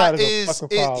Big Shot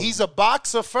he's a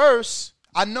boxer first.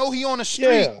 I know he on a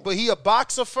streak, but he a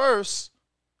boxer first.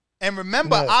 And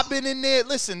remember, I've been in there.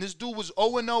 Listen, this dude was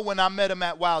 0-0 when I met him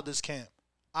at Wilder's camp.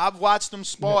 I've watched him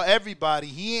spar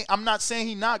everybody. I'm not saying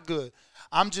he not good.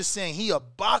 I'm just saying he a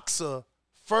boxer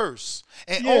first.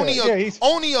 And Yeah,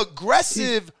 only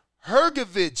aggressive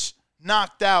Hrgovic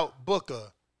knocked out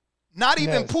Booker. Not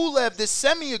even Pulev, this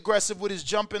semi-aggressive with his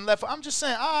jumping left. I'm just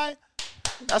saying, all right.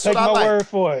 That's Take what I my like. word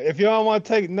for it. If you don't want to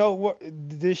take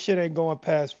this shit ain't going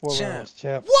past 4 rounds,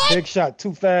 champ. What? Big Shot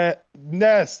too fat.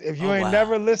 Ness, if you ain't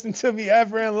never listened to me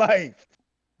ever in life,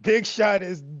 Big Shot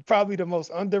is probably the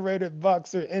most underrated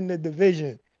boxer in the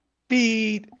division.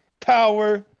 Speed,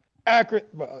 power, accurate.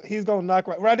 He's gonna knock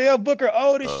right. Rydell Booker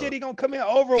old as shit. He gonna come in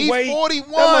overweight. He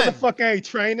 41. That motherfucker ain't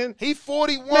training. He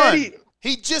 41. Man,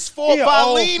 he just fought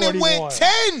Valine and went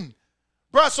 10.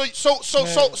 Bro, so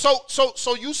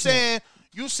you saying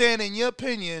in your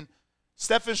opinion,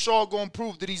 Stephen Shaw gonna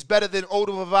prove that he's better than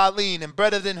Oda Valine and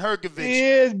better than Hrgovic? He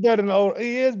is better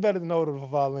than Oda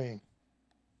Valine.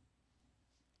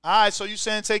 All right, so you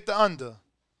saying take the under?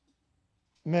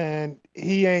 Man,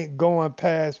 he ain't going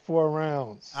past 4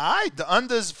 rounds. All right, the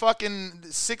under's fucking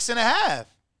 6.5.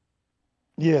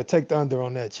 Yeah, take the under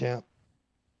on that, champ.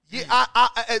 Yeah,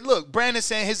 I look, Brandon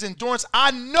saying his endurance.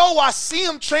 I know, I see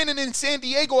him training in San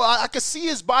Diego. I could see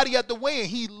his body at the weigh-in.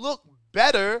 He looked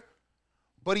better,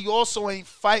 but he also ain't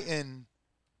fighting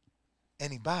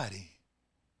anybody.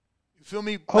 You feel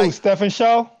me? Who, Stephen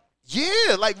Shaw?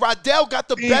 Yeah, like Rydell got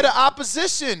the better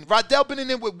opposition. Rydell been in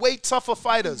there with way tougher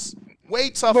fighters.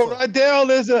 Way tougher. But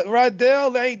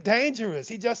Rydell ain't dangerous.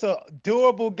 He just a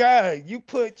durable guy. You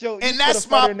put that's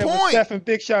my point. Stephen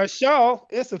Big Shot Shaw,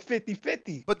 it's a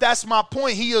 50-50. But that's my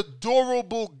point. He a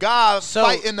durable guy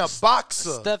fighting a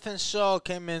boxer. Stephen Shaw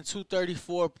came in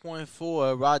 234.4.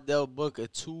 Rydell Booker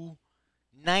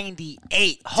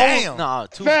 298. Damn. Nah,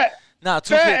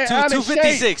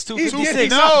 256.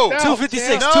 256. No.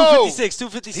 256. No. 256.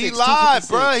 256. He lied,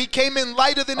 bro. He came in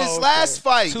lighter than his last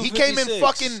fight. He came in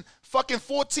fucking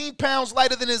 14 pounds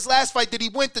lighter than his last fight. That he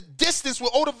went the distance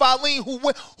with Oda Valine,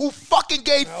 who fucking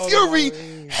gave Fury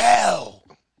hell.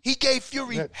 He gave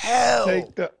Fury hell.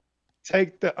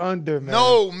 Take the under, man.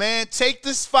 No, man. Take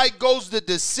this fight goes the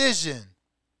decision.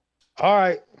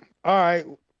 All right.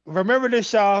 Remember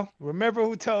this, y'all. Remember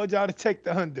who told y'all to take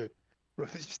the under.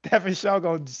 Stephen Shaw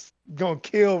gonna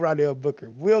kill Rydell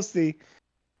Booker. We'll see.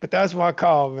 But that's my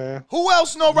call, man. Who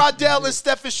else know Rydell and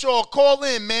Stephen Shaw? Call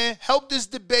in, man. Help this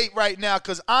debate right now,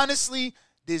 because honestly,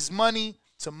 there's money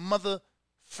to mother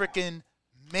freaking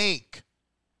make.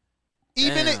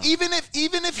 Even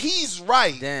if he's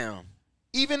right. Damn.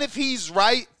 Even if he's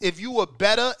right, if you are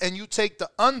better and you take the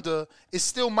under, it's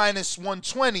still minus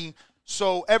 120.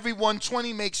 So every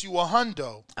 120 makes you a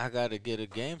hundo. I gotta get a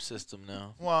game system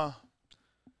now. Why?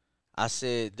 I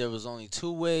said there was only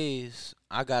 2 ways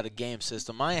I got a game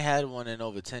system. I ain't had one in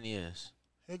over 10 years.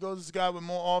 Here goes this guy with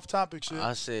more off-topic shit.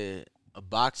 I said a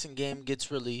boxing game gets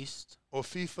released. Or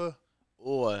FIFA.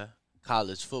 Or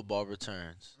college football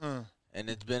returns. And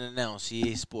it's been announced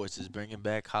EA Sports is bringing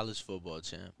back college football,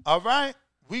 champ. All right.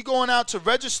 We going out to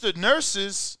registered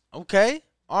nurses. Okay.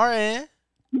 RN.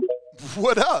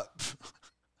 What up?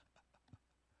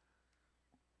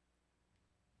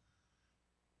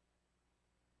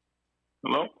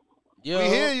 Hello? Yo.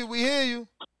 We hear you.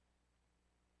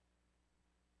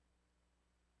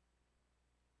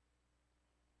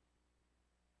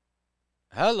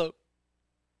 Hello.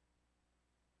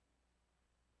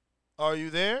 Are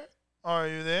you there?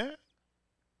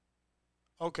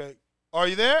 Okay. Are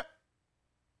you there?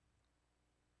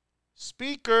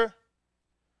 Speaker.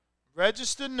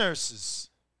 Registered nurses.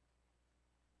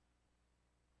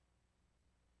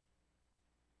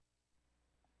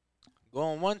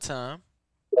 Going one time.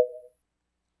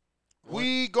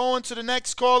 We going to the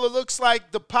next call. It looks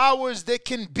like the powers that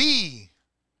can be.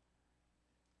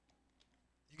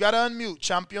 You got to unmute,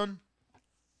 champion.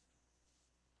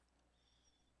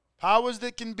 Powers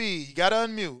that can be. You got to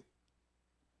unmute.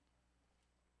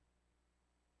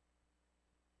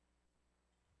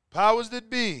 Powers that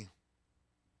be.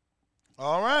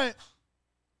 All right.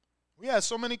 We had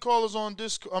so many callers on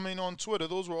on Twitter.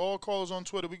 Those were all callers on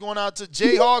Twitter. We going out to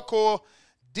J Hardcore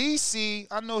DC.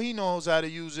 I know he knows how to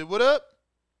use it. What up?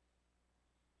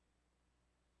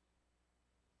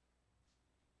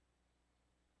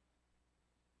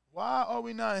 Why are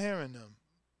we not hearing them?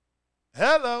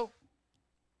 Hello.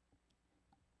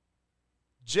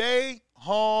 J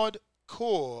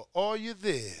Hardcore, are you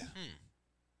there?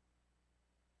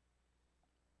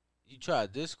 You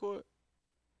tried Discord?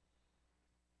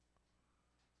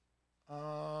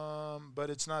 But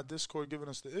it's not Discord giving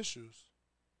us the issues.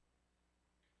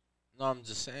 No, I'm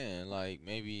just saying, like,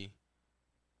 maybe.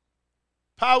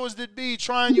 Powers that be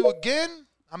trying you again?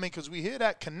 I mean, because we hear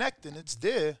that connecting. It's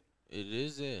there. It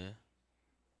is there.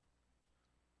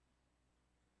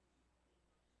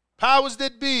 Powers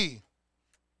that be.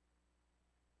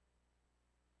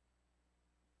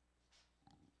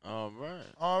 All right.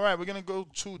 All right, we're going to go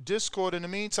to Discord in the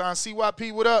meantime.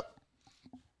 CYP, what up?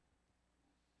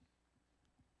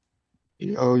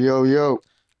 Yo, yo, yo.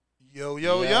 Yo,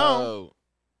 yo, yo.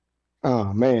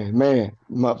 Oh, man.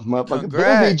 Motherfucker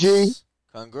busy, G.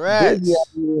 Congrats. Busy out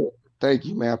here. Thank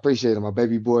you, man. I appreciate it. My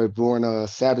baby boy born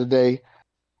Saturday,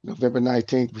 November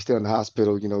 19th. We're still in the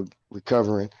hospital,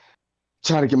 recovering.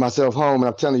 Trying to get myself home, and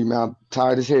I'm telling you, man, I'm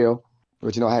tired as hell.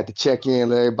 But, I had to check in,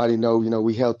 let everybody know,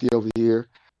 we healthy over here,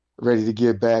 ready to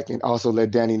get back, and also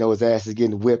let Danny know his ass is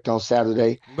getting whipped on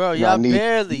Saturday. Bro, y'all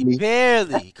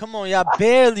barely. Come on, y'all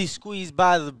barely squeezed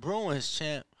by the Bruins,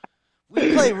 champ.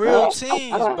 We play real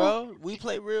teams, bro. We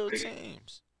play real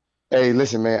teams. Hey,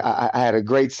 listen, man, I had a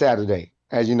great Saturday.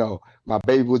 As you know, my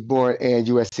baby was born and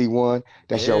USC won.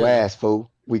 That's your ass,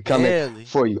 fool. We coming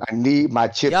for you. I need my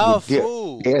chips with dip.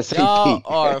 ASAP. Y'all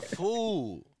are a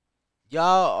fool.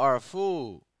 Y'all are a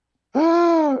fool.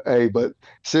 Hey, but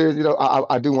seriously,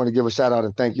 I do want to give a shout out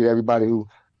and thank you to everybody who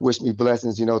wished me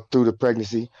blessings, through the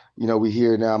pregnancy. We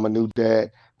here now. I'm a new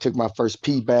dad. Took my first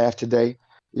pee bath today.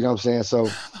 You know what I'm saying? So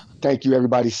thank you,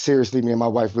 everybody. Seriously, me and my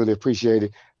wife really appreciate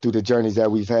it through the journeys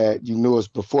that we've had. You knew us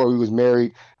before we was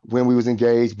married, when we was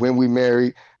engaged, when we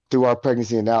married, through our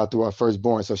pregnancy, and now through our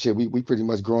firstborn. So shit, we pretty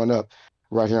much growing up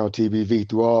right here on TBV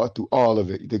through all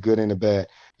of it, the good and the bad.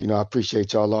 I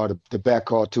appreciate y'all all. The back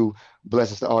call too.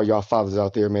 Blessings to all y'all fathers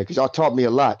out there, man, because y'all taught me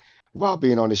a lot while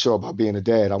being on the show about being a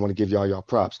dad. I want to give y'all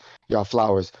props, y'all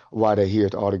flowers while they're here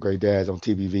to all the great dads on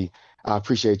TBV. I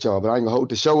appreciate y'all, but I ain't gonna hold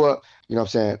the show up. You know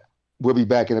what I'm saying? We'll be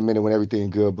back in a minute when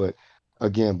everything's good. But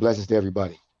again, blessings to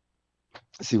everybody.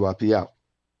 CYP out.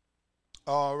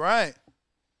 All right.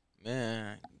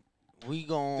 Man, we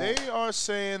gon' They are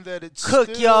saying that it's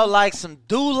cook y'all like some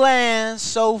Dulan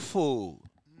soul food.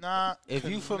 Not if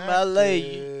connected. You from LA,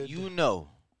 you know.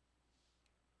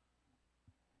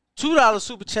 $2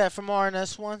 super chat from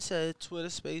RNS1 said Twitter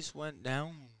space went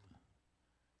down.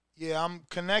 Yeah, I'm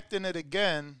connecting it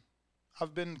again.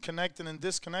 I've been connecting and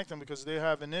disconnecting because they're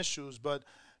having issues, but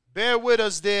bear with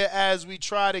us there as we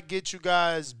try to get you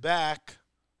guys back.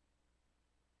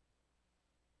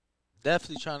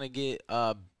 Definitely trying to get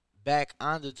back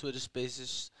on the Twitter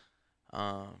spaces.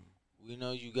 We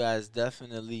know you guys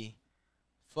definitely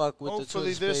fuck with the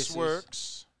Twitter spaces. Hopefully this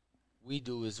works. We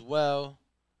do as well.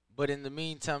 But in the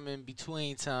meantime, in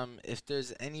between time, if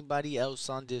there's anybody else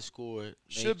on Discord.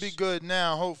 Should be good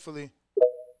now, hopefully.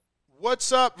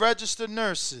 What's up, registered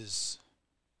nurses?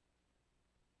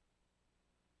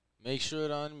 Make sure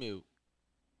to unmute.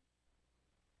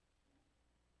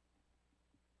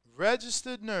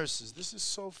 Registered nurses. This is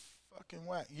so fucking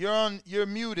whack. You're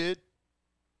muted.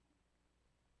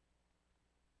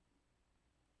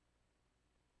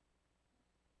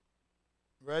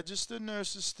 Registered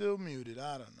nurses still muted.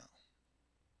 I don't know.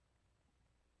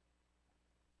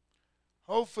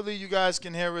 Hopefully you guys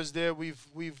can hear us there. We've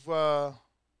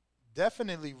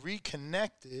definitely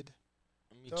reconnected.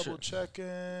 Double checking.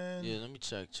 Yeah, let me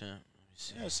check, champ. Let me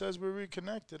see. Yeah, it says we're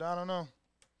reconnected. I don't know.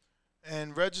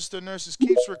 And registered nurses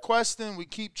keeps requesting. We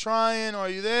keep trying. Are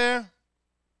you there?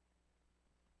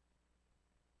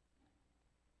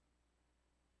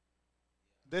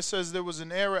 This says there was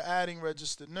an error adding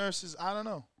registered nurses. I don't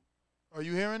know. Are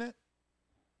you hearing it?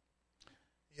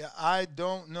 Yeah, I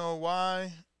don't know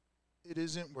why it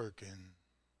isn't working.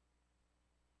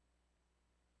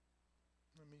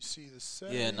 Let me see the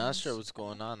settings. Yeah, not sure what's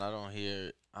going on. I don't hear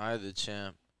it either,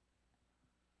 champ.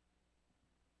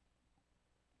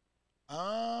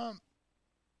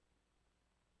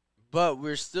 But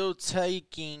we're still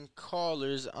taking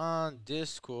callers on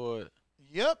Discord.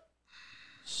 Yep.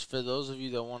 For those of you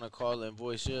that want to call and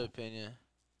voice your opinion,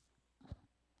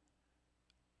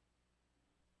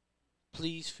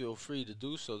 please feel free to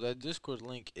do so. That Discord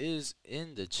link is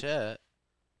in the chat.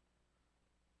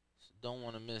 So don't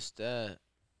want to miss that.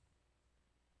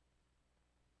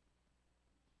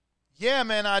 Yeah,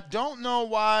 man, I don't know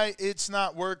why it's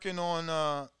not working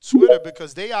on Twitter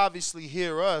because they obviously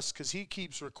hear us because he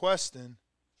keeps requesting.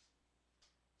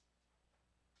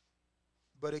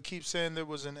 But it keeps saying there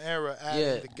was an error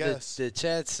adding the guest. The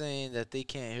chat's saying that they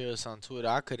can't hear us on Twitter.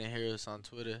 I couldn't hear us on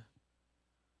Twitter.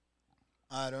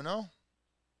 I don't know.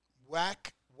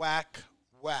 Whack, whack,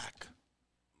 whack.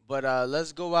 But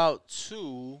let's go out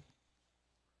to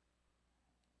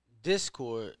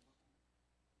Discord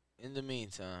in the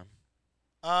meantime.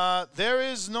 There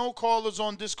is no callers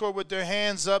on Discord with their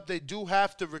hands up. They do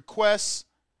have to request.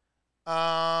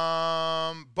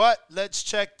 But let's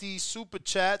check these super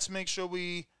chats. Make sure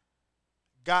we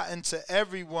got into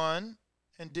everyone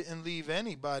and didn't leave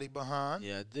anybody behind.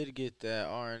 Yeah, I did get that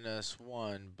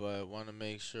RNS1, but want to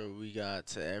make sure we got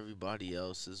to everybody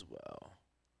else as well.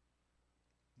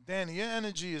 Danny, your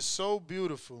energy is so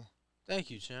beautiful. Thank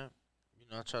you, champ. You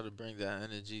know, I try to bring that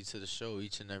energy to the show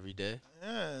each and every day.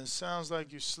 Yeah, it sounds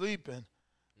like you're sleeping.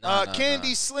 Nah,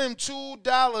 Candy Slim,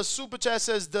 $2 super chat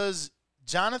says, does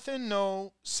Jonathan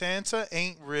know Santa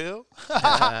ain't real?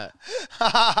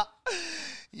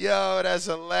 Yo, that's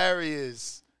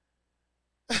hilarious.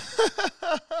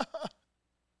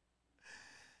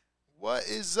 What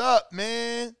is up,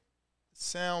 man?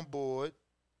 Soundboard,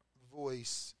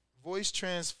 voice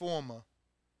transformer.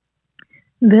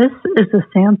 This is a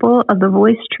sample of the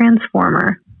voice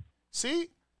transformer. See?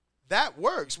 That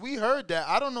works. We heard that.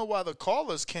 I don't know why the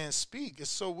callers can't speak. It's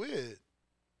so weird.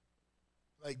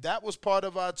 Like, that was part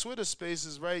of our Twitter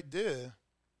spaces right there.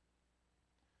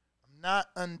 I'm not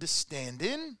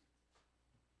understanding.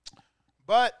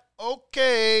 But,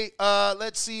 okay.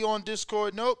 Let's see on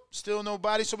Discord. Nope. Still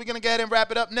nobody. So we're going to go ahead and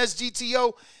wrap it up. Nest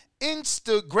GTO,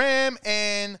 Instagram,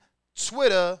 and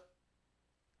Twitter.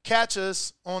 Catch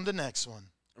us on the next one.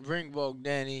 Ringwalk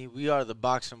Danny, we are the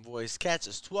Boxing Voice. Catch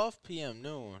us 12 p.m.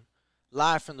 noon,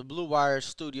 live from the Blue Wire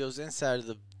Studios inside of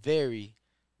the very,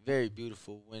 very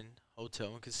beautiful Wynn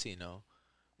Hotel and Casino.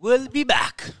 We'll be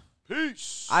back.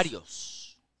 Peace. Adios.